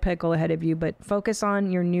real pickle ahead of you, but focus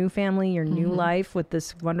on your new family, your new life with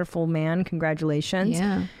this wonderful man. Congratulations.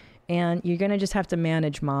 Yeah. And you're going to just have to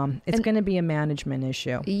manage, Mom. It's going to be a management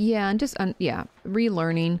issue. Yeah. And just,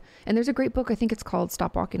 relearning. And there's a great book. I think it's called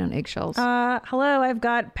Stop Walking on Eggshells. Hello. I've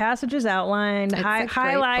got passages outlined,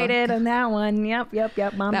 highlighted on that one. Yep.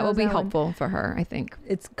 Mom, that will be helpful for her, I think.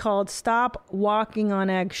 It's called Stop Walking on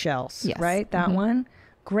Eggshells. Yes. Right? That one.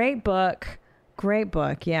 Great book.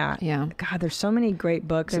 Yeah. God, there's so many great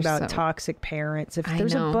books about toxic parents. If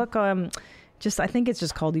there's a book, I think it's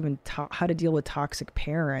just called even How to Deal with Toxic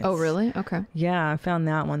Parents. Oh, really? Okay. Yeah, I found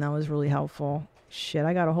that one. That was really helpful. Shit,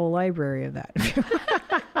 I got a whole library of that.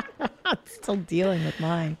 I'm still dealing with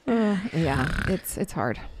mine. It's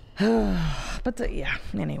hard.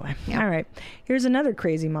 Anyway. Yeah. All right. Here's another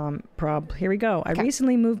crazy mom prob. Here we go. I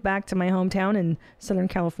recently moved back to my hometown in Southern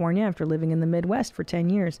California after living in the Midwest for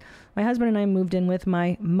 10 years. My husband and I moved in with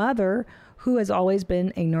my mother, who has always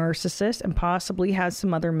been a narcissist and possibly has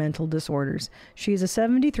some other mental disorders. She's a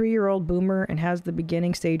 73-year-old boomer and has the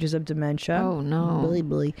beginning stages of dementia. Oh, no.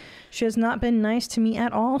 Blee. She has not been nice to me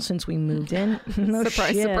at all since we moved in. No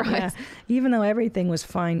surprise. Yeah. Even though everything was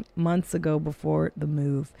fine months ago before the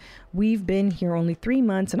move. We've been here only 3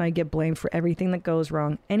 months and I get blamed for everything that goes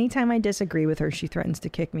wrong. Anytime I disagree with her, she threatens to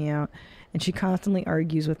kick me out. And she constantly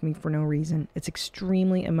argues with me for no reason. It's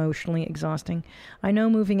extremely emotionally exhausting. I know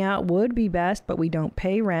moving out would be best, but we don't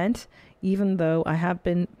pay rent, even though I have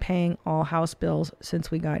been paying all house bills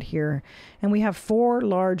since we got here. And we have 4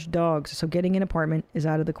 large dogs, so getting an apartment is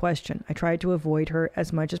out of the question. I try to avoid her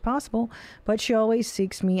as much as possible, but she always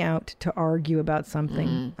seeks me out to argue about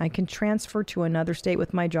something. I can transfer to another state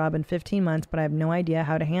with my job in 15 months, but I have no idea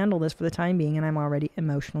how to handle this for the time being, and I'm already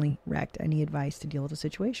emotionally wrecked. Any advice to deal with the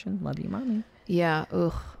situation? Love you, Mommy. Yeah.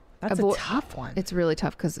 Ugh. That's a tough one. It's really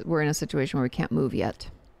tough because we're in a situation where we can't move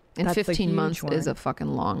yet. And That's 15 months is a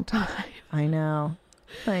fucking long time. I know.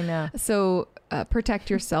 So protect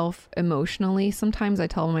yourself emotionally. Sometimes I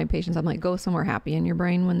tell my patients, I'm like, go somewhere happy in your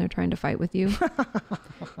brain when they're trying to fight with you.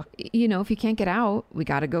 You know, if you can't get out, we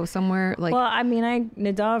got to go somewhere like. Well, I mean,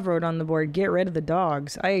 Nadav wrote on the board, get rid of the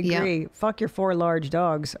dogs. I agree. Yeah. Fuck your 4 large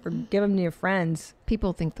dogs or give them to your friends.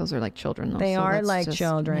 People think those are like children, though. They are like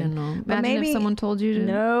children. You know, imagine maybe, if someone told you to.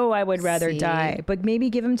 No, I would rather die. But maybe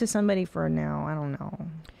give them to somebody for now. I don't know.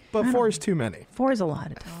 But 4 is too many. 4 is a lot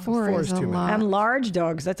of dogs. 4 is too many. And large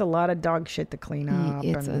dogs, that's a lot of dog shit to clean up.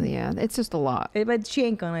 It's just a lot. But she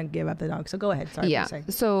ain't going to give up the dog. So go ahead. Sorry. Yeah.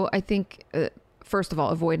 So I think, first of all,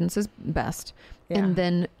 avoidance is best. Yeah. And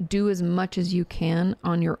then do as much as you can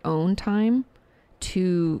on your own time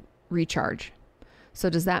to recharge. So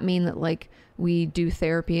does that mean that like we do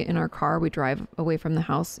therapy in our car, we drive away from the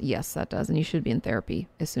house? Yes, that does. And you should be in therapy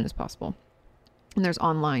as soon as possible. And there's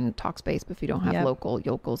online Talkspace, but if you don't have local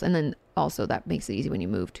yokels, and then also that makes it easy when you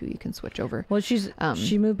move too, you can switch over. Well,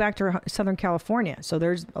 she moved back to Southern California, so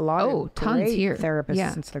there's a lot of tons here therapists.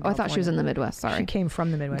 Yeah. In Southern I thought she was in the Midwest. Sorry, she came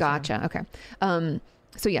from the Midwest. Gotcha. Okay.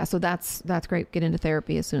 So that's great. Get into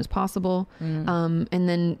therapy as soon as possible. And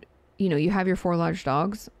then you have your 4 large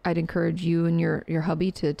dogs. I'd encourage you and your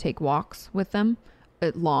hubby to take walks with them.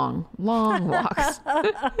 Long walks.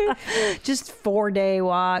 Just 4-day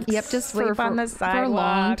walks. Yep, just sleep on the sidewalk for a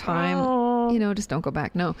long time. Just don't go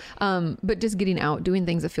back. No, but just getting out, doing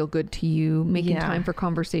things that feel good to you, making time for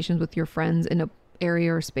conversations with your friends in a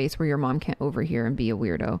area or space where your mom can't overhear and be a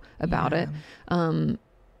weirdo about it. And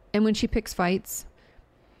when she picks fights,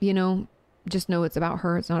 just know it's about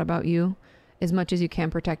her. It's not about you. As much as you can,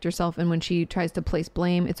 protect yourself. And when she tries to place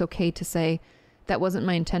blame, it's okay to say, that wasn't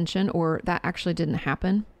my intention, or that actually didn't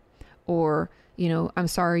happen, or, I'm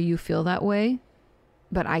sorry you feel that way,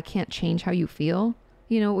 but I can't change how you feel.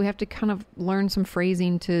 We have to kind of learn some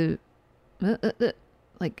phrasing to,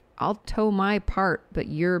 like, I'll toe my part, but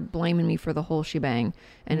you're blaming me for the whole shebang.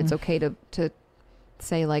 And it's okay to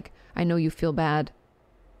say, like, I know you feel bad,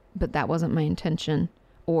 but that wasn't my intention.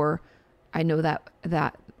 Or I know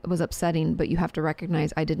that was upsetting, but you have to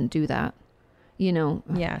recognize I didn't do that.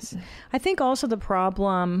 Yes. I think also the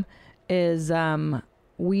problem is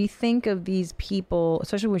we think of these people,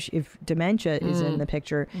 especially if dementia is in the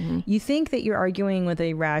picture, you think that you're arguing with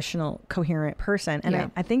a rational, coherent person.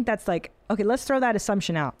 And I think that's like, okay, let's throw that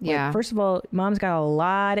assumption out. Yeah. Like, first of all, mom's got a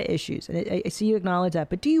lot of issues. And I see you acknowledge that,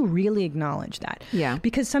 but do you really acknowledge that? Yeah.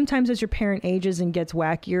 Because sometimes as your parent ages and gets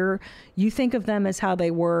wackier, you think of them as how they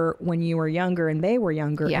were when you were younger and they were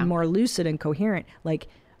younger and more lucid and coherent. Like,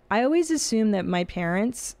 I always assume that my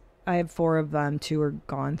parents, I have 4 of them, 2 are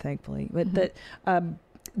gone, thankfully, but that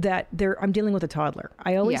I'm dealing with a toddler.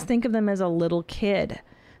 I always think of them as a little kid.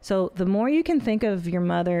 So the more you can think of your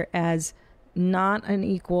mother as not an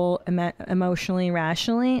equal emotionally,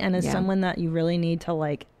 rationally, and as someone that you really need to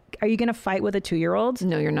like, are you going to fight with a 2-year-old?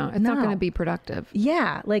 No, you're not. It's not going to be productive.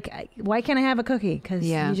 Yeah. Like, why can't I have a cookie? Because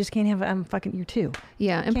you just can't have, you're 2.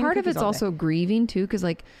 Yeah. And part of it's also grieving too. Because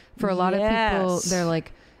like for a lot of people, they're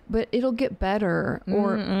like, but it'll get better,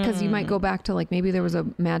 or because you might go back to like, maybe there was a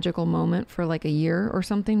magical moment for like a year or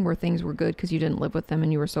something where things were good because you didn't live with them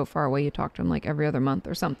and you were so far away, you talked to them like every other month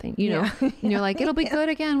or something, and you're like, it'll be good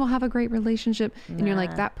again. We'll have a great relationship. And you're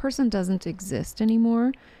like, that person doesn't exist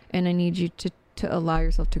anymore. And I need you to allow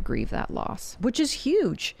yourself to grieve that loss. Which is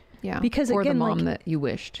huge. Yeah. Because or again, the mom that you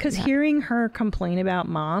wished. Because hearing her complain about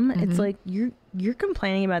mom, it's like, you're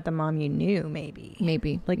complaining about the mom you knew,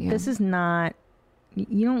 maybe. Like, this is not,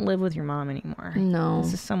 you don't live with your mom anymore. No.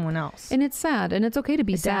 This is someone else. And it's sad. And it's okay to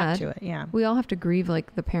be Adapt sad. to it, yeah. We all have to grieve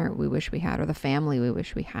like the parent we wish we had or the family we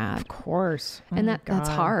wish we had. Of course. And that's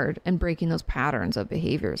hard. And breaking those patterns of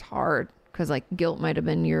behavior is hard because like guilt might have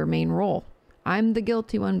been your main role. I'm the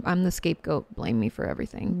guilty one. I'm the scapegoat. Blame me for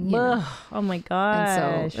everything. Oh my gosh.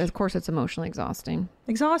 And so, of course, it's emotionally exhausting.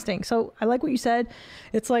 So I like what you said.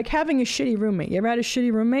 It's like having a shitty roommate. You ever had a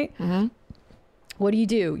shitty roommate? What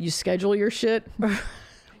do? You schedule your shit.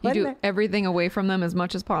 You do everything away from them as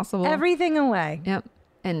much as possible. Everything away. Yep.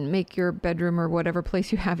 and make your bedroom or whatever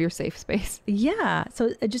place you have your safe space. Yeah.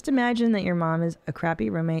 So just imagine that your mom is a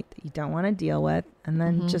crappy roommate that you don't want to deal with, and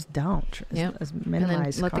then just don't. Yeah. Minimize And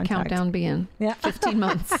then let contact. the countdown begin. Yeah. 15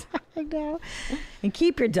 months. I know. And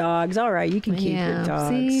keep your dogs. All right, you can keep your dogs.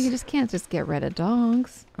 See, you just can't just get rid of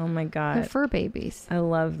dogs. Oh my They're God. fur babies. I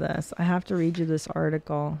love this. I have to read you this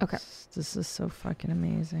article. Okay. This is so fucking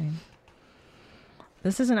amazing.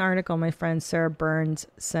 This is an article my friend Sarah Burns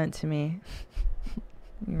sent to me.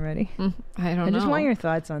 You ready? I don't know. I just want your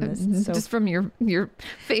thoughts on this. It's so, just from your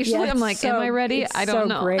facially, yeah, I'm like, am I ready? It's I don't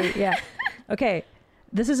so know. Great. Yeah. Okay.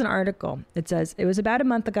 This is an article. It says, it was about a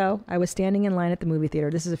month ago. I was standing in line at the movie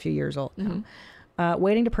theater. This is a few years old now.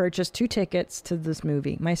 Waiting to purchase 2 tickets to this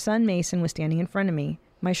movie. My son Mason was standing in front of me.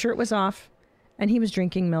 My shirt was off, and he was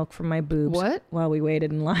drinking milk from my boobs while we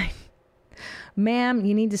waited in line. Ma'am,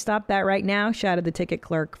 you need to stop that right now, shouted the ticket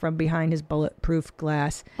clerk from behind his bulletproof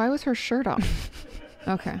glass. Why was her shirt off?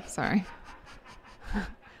 Okay, sorry.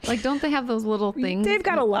 Like, don't they have those little things? They've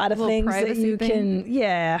got a lot of things that you can...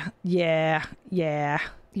 Yeah.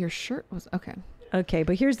 Your shirt was... Okay. Okay,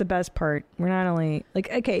 but here's the best part. We're not only... Like,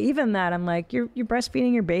 okay, even that, I'm like, you're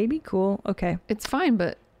breastfeeding your baby? Cool. Okay. It's fine,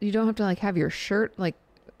 but you don't have to, like, have your shirt, like...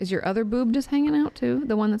 Is your other boob just hanging out too?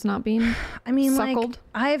 The one that's not being suckled?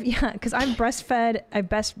 Because I've breastfed. I've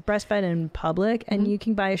breastfed in public, and you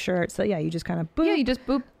can buy a shirt. So yeah, you just kind of boop. Yeah, you just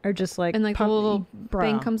boop, or just like and like the little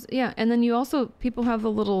thing comes. Yeah, and then you also people have the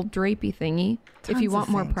little drapey thingy if you want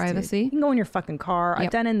more privacy. Dude. You can go in your fucking car. Yep.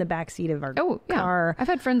 I've done it in the back seat of our car. I've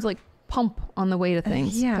had friends like pump on the way to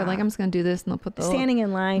things. They're like, I'm just gonna do this, and they'll put the standing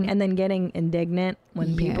in line and then getting indignant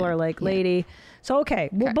when people are like, "Lady." So okay.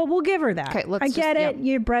 But we'll give her that. Okay, I get it.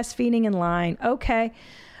 You're breastfeeding in line. Okay.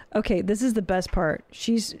 This is the best part.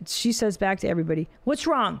 She says back to everybody, "What's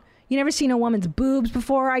wrong? You never seen a woman's boobs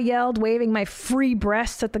before?" I yelled, waving my free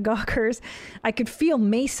breasts at the gawkers. I could feel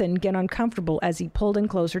Mason get uncomfortable as he pulled in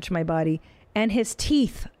closer to my body, and his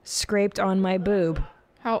teeth scraped on my boob.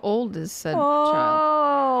 How old is said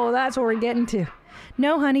child? Oh, that's what we're getting to.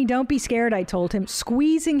 "No, honey, don't be scared," I told him,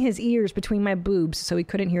 squeezing his ears between my boobs so he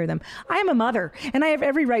couldn't hear them. "I am a mother, and I have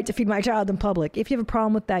every right to feed my child in public. If you have a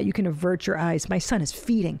problem with that, you can avert your eyes. My son is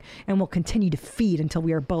feeding and will continue to feed until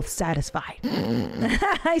we are both satisfied."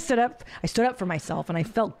 I stood up for myself, and I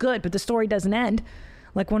felt good, but the story doesn't end.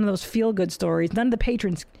 Like one of those feel-good stories, none of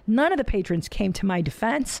the patrons came to my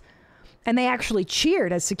defense, and they actually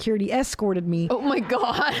cheered as security escorted me. Oh my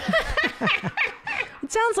God.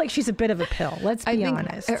 It sounds like she's a bit of a pill. Let's be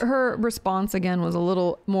honest. Her response again was a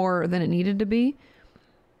little more than it needed to be.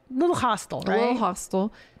 A little hostile, right? A little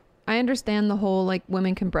hostile. I understand the whole like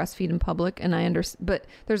women can breastfeed in public, and I understand, but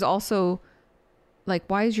there's also like,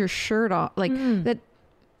 why is your shirt off? Like that.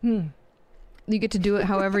 You get to do it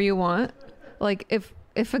however you want. Like if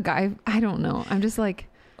a guy, I don't know. I'm just like,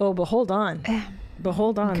 oh, but hold on.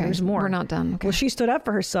 Okay, there's more. We're not done. Okay. Well, she stood up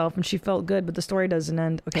for herself and she felt good, but the story doesn't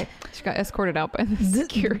end. Okay. She got escorted out by the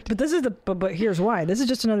security. But this is but here's why. This is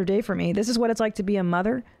just another day for me. This is what it's like to be a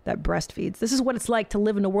mother that breastfeeds. This is what it's like to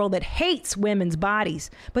live in a world that hates women's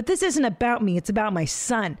bodies. But this isn't about me. It's about my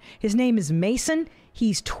son. His name is Mason.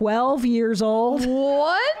 He's 12 years old.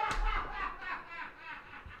 What?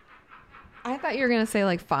 I thought you were going to say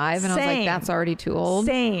like 5, and I was like, that's already too old.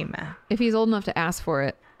 Same. If he's old enough to ask for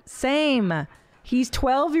it. Same. He's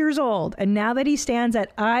 12 years old, and now that he stands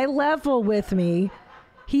at eye level with me,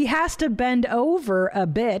 he has to bend over a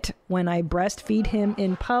bit when I breastfeed him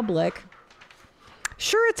in public.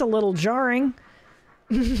 Sure, it's a little jarring.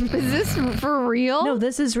 Is this for real? No,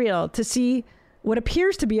 this is real. To see what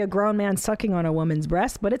appears to be a grown man sucking on a woman's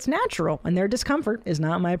breast, but it's natural, and their discomfort is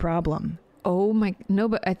not my problem. Oh my, no,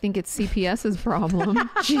 but I think it's CPS's problem.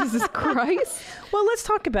 Jesus Christ. Well, let's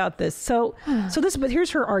talk about this. So but here's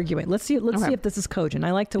her argument. Let's see if this is cogent.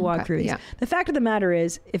 I like to walk through these. Yeah. The fact of the matter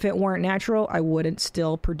is, if it weren't natural, I wouldn't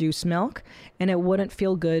still produce milk, and it wouldn't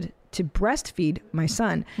feel good to breastfeed my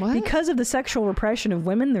son. What? Because of the sexual repression of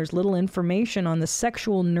women, there's little information on the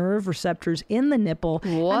sexual nerve receptors in the nipple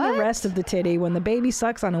and the rest of the titty. When the baby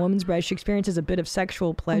sucks on a woman's breast, she experiences a bit of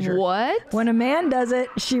sexual pleasure. What? When a man does it,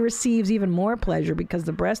 she receives even more pleasure because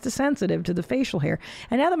the breast is sensitive to the facial hair.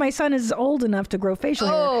 And now that my son is old enough to grow facial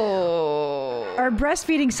hair, our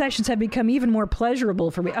breastfeeding sessions have become even more pleasurable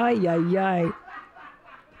for me. Ay, ay, ay.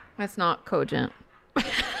 That's not cogent.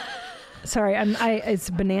 Sorry,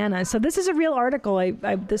 it's banana. So this is a real article.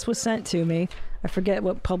 This was sent to me. I forget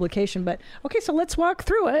what publication, but okay. So let's walk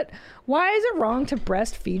through it. Why is it wrong to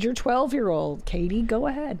breastfeed your 12-year-old? Katie, go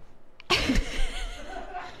ahead.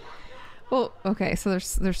 Well, okay. So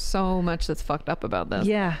there's so much that's fucked up about this.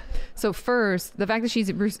 Yeah. So first, the fact that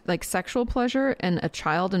she's like sexual pleasure and a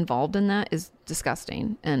child involved in that is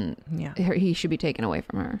disgusting, and he should be taken away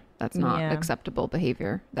from her. That's not acceptable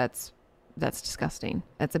behavior. That's disgusting.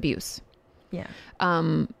 That's abuse. Yeah.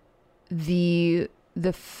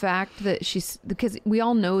 The fact that because we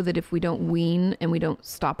all know that if we don't wean and we don't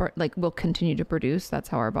stop we'll continue to produce. That's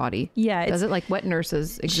how our body does it. Like wet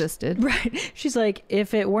nurses existed. Right. She's like,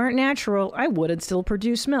 if it weren't natural, I wouldn't still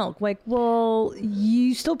produce milk. Like, well,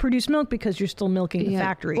 you still produce milk because you're still milking the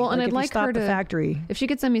factory. Well, and I'd like her to, the factory. If she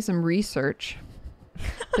could send me some research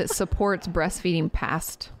that supports breastfeeding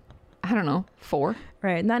past, I don't know, 4.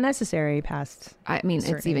 Right. Not necessary past. I mean,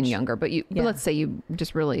 it's even younger, but but let's say you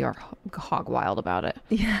just really are hog wild about it.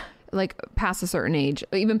 Yeah. Like past a certain age,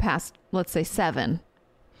 even past, let's say 7.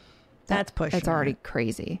 That's pushing. It's already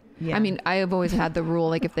crazy. Yeah. I mean, I have always had the rule,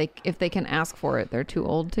 like if they can ask for it, they're too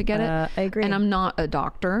old to get it. I agree. And I'm not a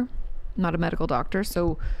doctor, not a medical doctor.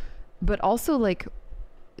 So, but also like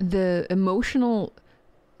the emotional,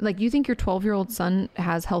 like, you think your 12-year-old son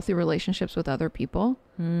has healthy relationships with other people?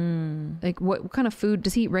 Like, what kind of food?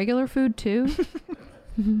 Does he eat regular food too?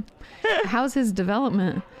 How's his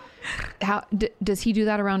development? How does he do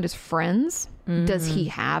that around his friends? Does he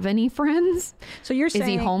have any friends? So you're saying, is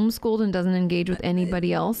he homeschooled and doesn't engage with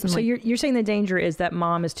anybody else? And so you're saying the danger is that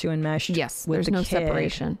mom is too enmeshed. Yes, with there's the no kid.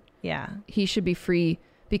 separation. Yeah, he should be free,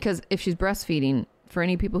 because if she's breastfeeding, for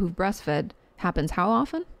any people who've breastfed, happens how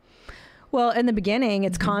often? Well, in the beginning,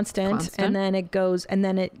 it's constant, and then it goes, and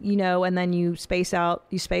then it, and then you space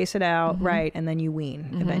it out, right, and then you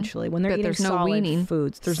wean eventually. When they're eating solid weaning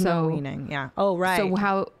foods, there's no weaning. Yeah. Oh, right.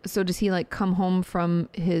 So does he like come home from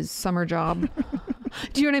his summer job?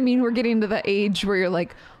 Do you know what I mean? We're getting to the age where you're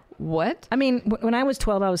like, what? I mean, when I was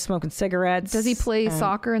 12, I was smoking cigarettes. Does he play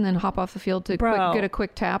soccer and then hop off the field to get a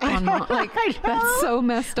quick tap on? Like, that's so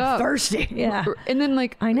messed up. Thirsty. Yeah. And then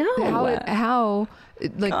like, I know how.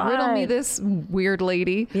 Like, God. Riddle me this, weird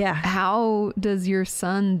lady. Yeah. How does your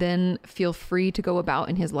son then feel free to go about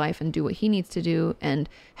in his life and do what he needs to do and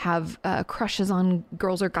have crushes on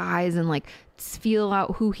girls or guys and like feel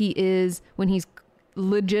out who he is when he's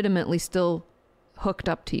legitimately still hooked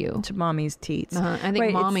up to you, to mommy's teats? I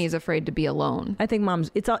think mommy is afraid to be alone. I think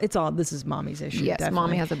it's all this is mommy's issue. Yes, definitely.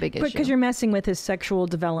 Mommy has a big issue because you're messing with his sexual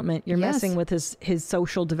development, you're messing with his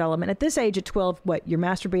social development. At this age, at 12, you're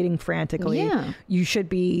masturbating frantically. You should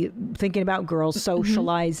be thinking about girls,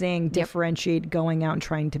 socializing, differentiate, going out and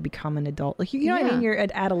trying to become an adult. Like, you know what I mean? Your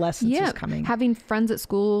adolescence is coming. Having friends at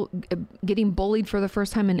school, getting bullied for the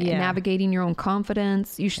first time, and navigating your own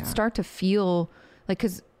confidence. You should start to feel like,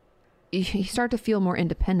 because you start to feel more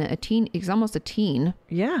independent. He's almost a teen.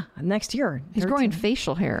 Yeah, next year. He's growing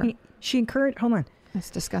facial hair. She encouraged, hold on. That's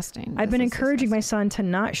disgusting. I've been encouraging my son to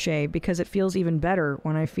not shave because it feels even better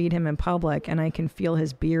when I feed him in public and I can feel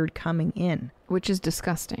his beard coming in. Which is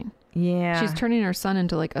disgusting. Yeah. She's turning her son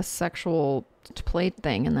into like a sexual play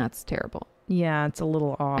thing, and that's terrible. Yeah, it's a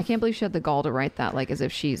little off. I can't believe she had the gall to write that, like as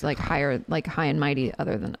if she's like higher, like high and mighty.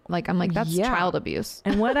 Other than like, I'm like, that's child abuse.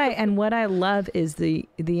 And what I love is the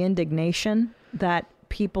indignation that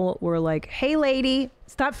people were like, "Hey, lady,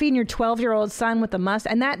 stop feeding your 12-year-old son with a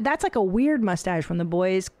mustache." And that's like a weird mustache when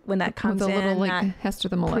that comes with a in, little like Hester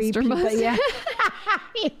the Molester mustache. Yeah.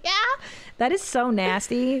 Yeah. That is so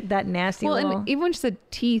nasty. That nasty. Well, little... and even when she said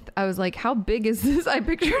teeth, I was like, how big is this? I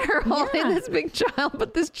pictured her holding this big child,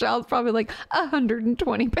 but this child's probably like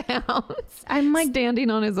 120 pounds. I'm like, standing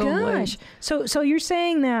on his own leg. So you're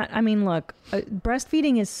saying that, I mean, look,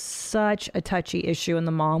 breastfeeding is such a touchy issue in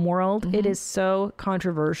the mom world. It is so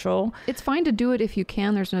controversial. It's fine to do it if you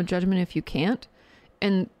can. There's no judgment if you can't.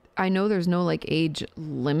 And I know there's no like age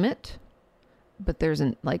limit, but there's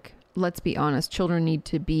let's be honest, children need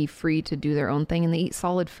to be free to do their own thing, and they eat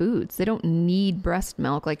solid foods. They don't need breast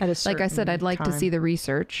milk. Like I said, I'd like to see the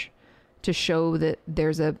research to show that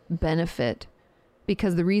there's a benefit,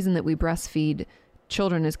 because the reason that we breastfeed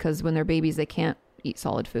children is because when they're babies, they can't eat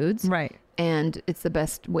solid foods. Right. And it's the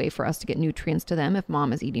best way for us to get nutrients to them if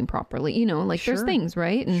mom is eating properly. There's things,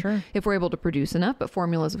 right? And if we're able to produce enough, but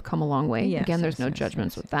formulas have come a long way. Yes, Again, there's no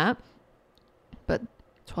judgments with that. But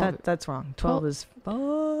 12, that's wrong. 12 is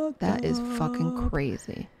fucked. That is fucking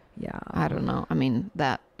crazy. Yeah. I don't know. I mean,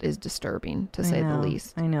 that is disturbing to say the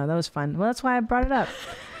least. I know. That was fun. Well, that's why I brought it up.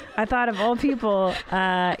 I thought of all people,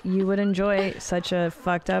 you would enjoy such a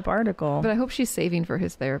fucked up article. But I hope she's saving for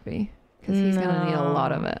his therapy, because he's going to need a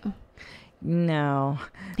lot of it. No.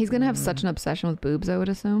 He's going to have such an obsession with boobs, I would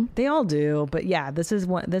assume. They all do. But yeah, this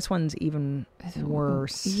one's even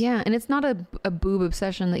worse. Yeah. And it's not a boob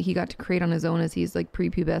obsession that he got to create on his own as he's like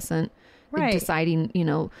prepubescent. Right. Deciding,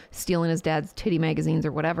 stealing his dad's titty magazines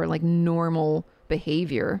or whatever, like normal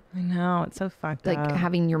behavior. I know, it's so fucked Like up.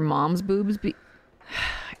 having your mom's boobs be...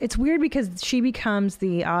 It's weird because she becomes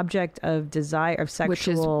the object of desire, of sexual... Which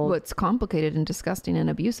is what's complicated and disgusting and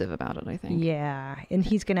abusive about it, I think. Yeah, and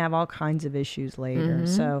he's going to have all kinds of issues later.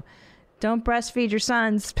 So don't breastfeed your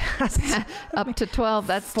sons past Up to 12,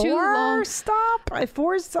 that's 4. too long. Stop.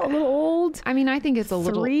 4 is a little old. I mean, I think it's a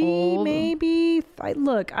little 3 old. maybe.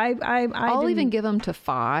 I'll even give them to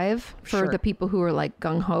 5 for Sure. the people who are like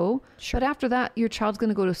gung-ho. Sure. But after that, your child's going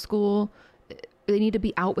to go to school. They need to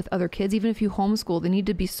be out with other kids. Even if you homeschool, they need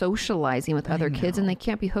to be socializing with other kids, and they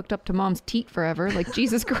can't be hooked up to mom's teat forever. Like,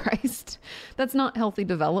 Jesus Christ. That's not healthy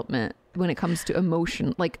development when it comes to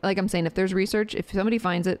emotion. Like I'm saying, if there's research, if somebody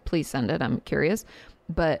finds it, please send it. I'm curious.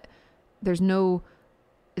 But that's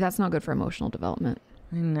not good for emotional development.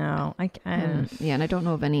 I know. Yeah, and I don't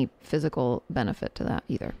know of any physical benefit to that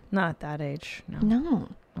either. Not at that age. No.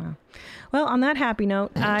 No. Well, on that happy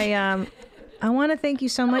note, I want to thank you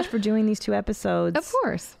so much for doing these 2 episodes. Of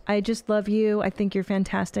course. I just love you. I think you're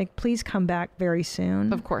fantastic. Please come back very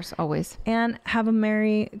soon. Of course, always. And have a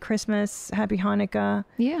Merry Christmas. Happy Hanukkah.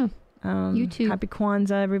 Yeah. You too. Happy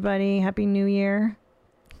Kwanzaa, everybody. Happy New Year.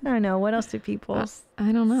 I don't know. What else do people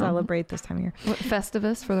I don't know. celebrate this time of year? What,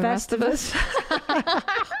 Festivus for the rest of us?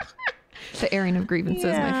 The airing of grievances,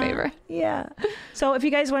 my favorite. Yeah. So if you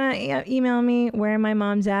guys want to email me, where my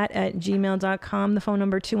mom's at gmail.com. The phone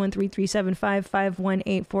number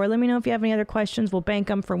 213-375-5184. Let me know if you have any other questions. We'll bank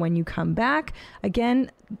them for when you come back. Again,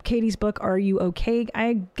 Katie's book, Are You Okay?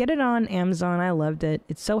 I get it on Amazon. I loved it.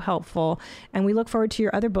 It's so helpful. And we look forward to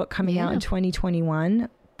your other book coming out in 2021.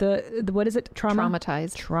 The what is it?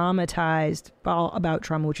 Traumatized. All about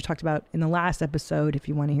trauma, which we talked about in the last episode. If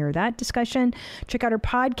you want to hear that discussion, check out her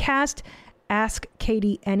podcast, Ask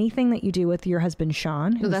Katie Anything, that you do with your husband,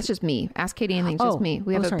 Sean. No, that's just me. Ask Katie Anything, just me.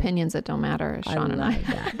 We have opinions that don't matter, Sean and I.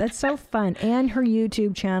 That's so fun. And her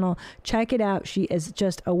YouTube channel. Check it out. She is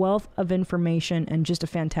just a wealth of information and just a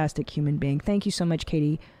fantastic human being. Thank you so much,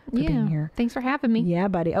 Katie, for being here. Thanks for having me. Yeah,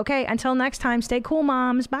 buddy. Okay, until next time, stay cool,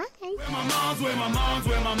 moms. Bye. Where my mom's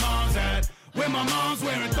at. Where my mom's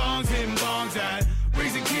wearing thongs, hitting bongs at.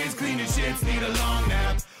 Raising kids, cleaning shits, need a long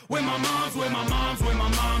nap. Where my mom's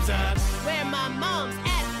at.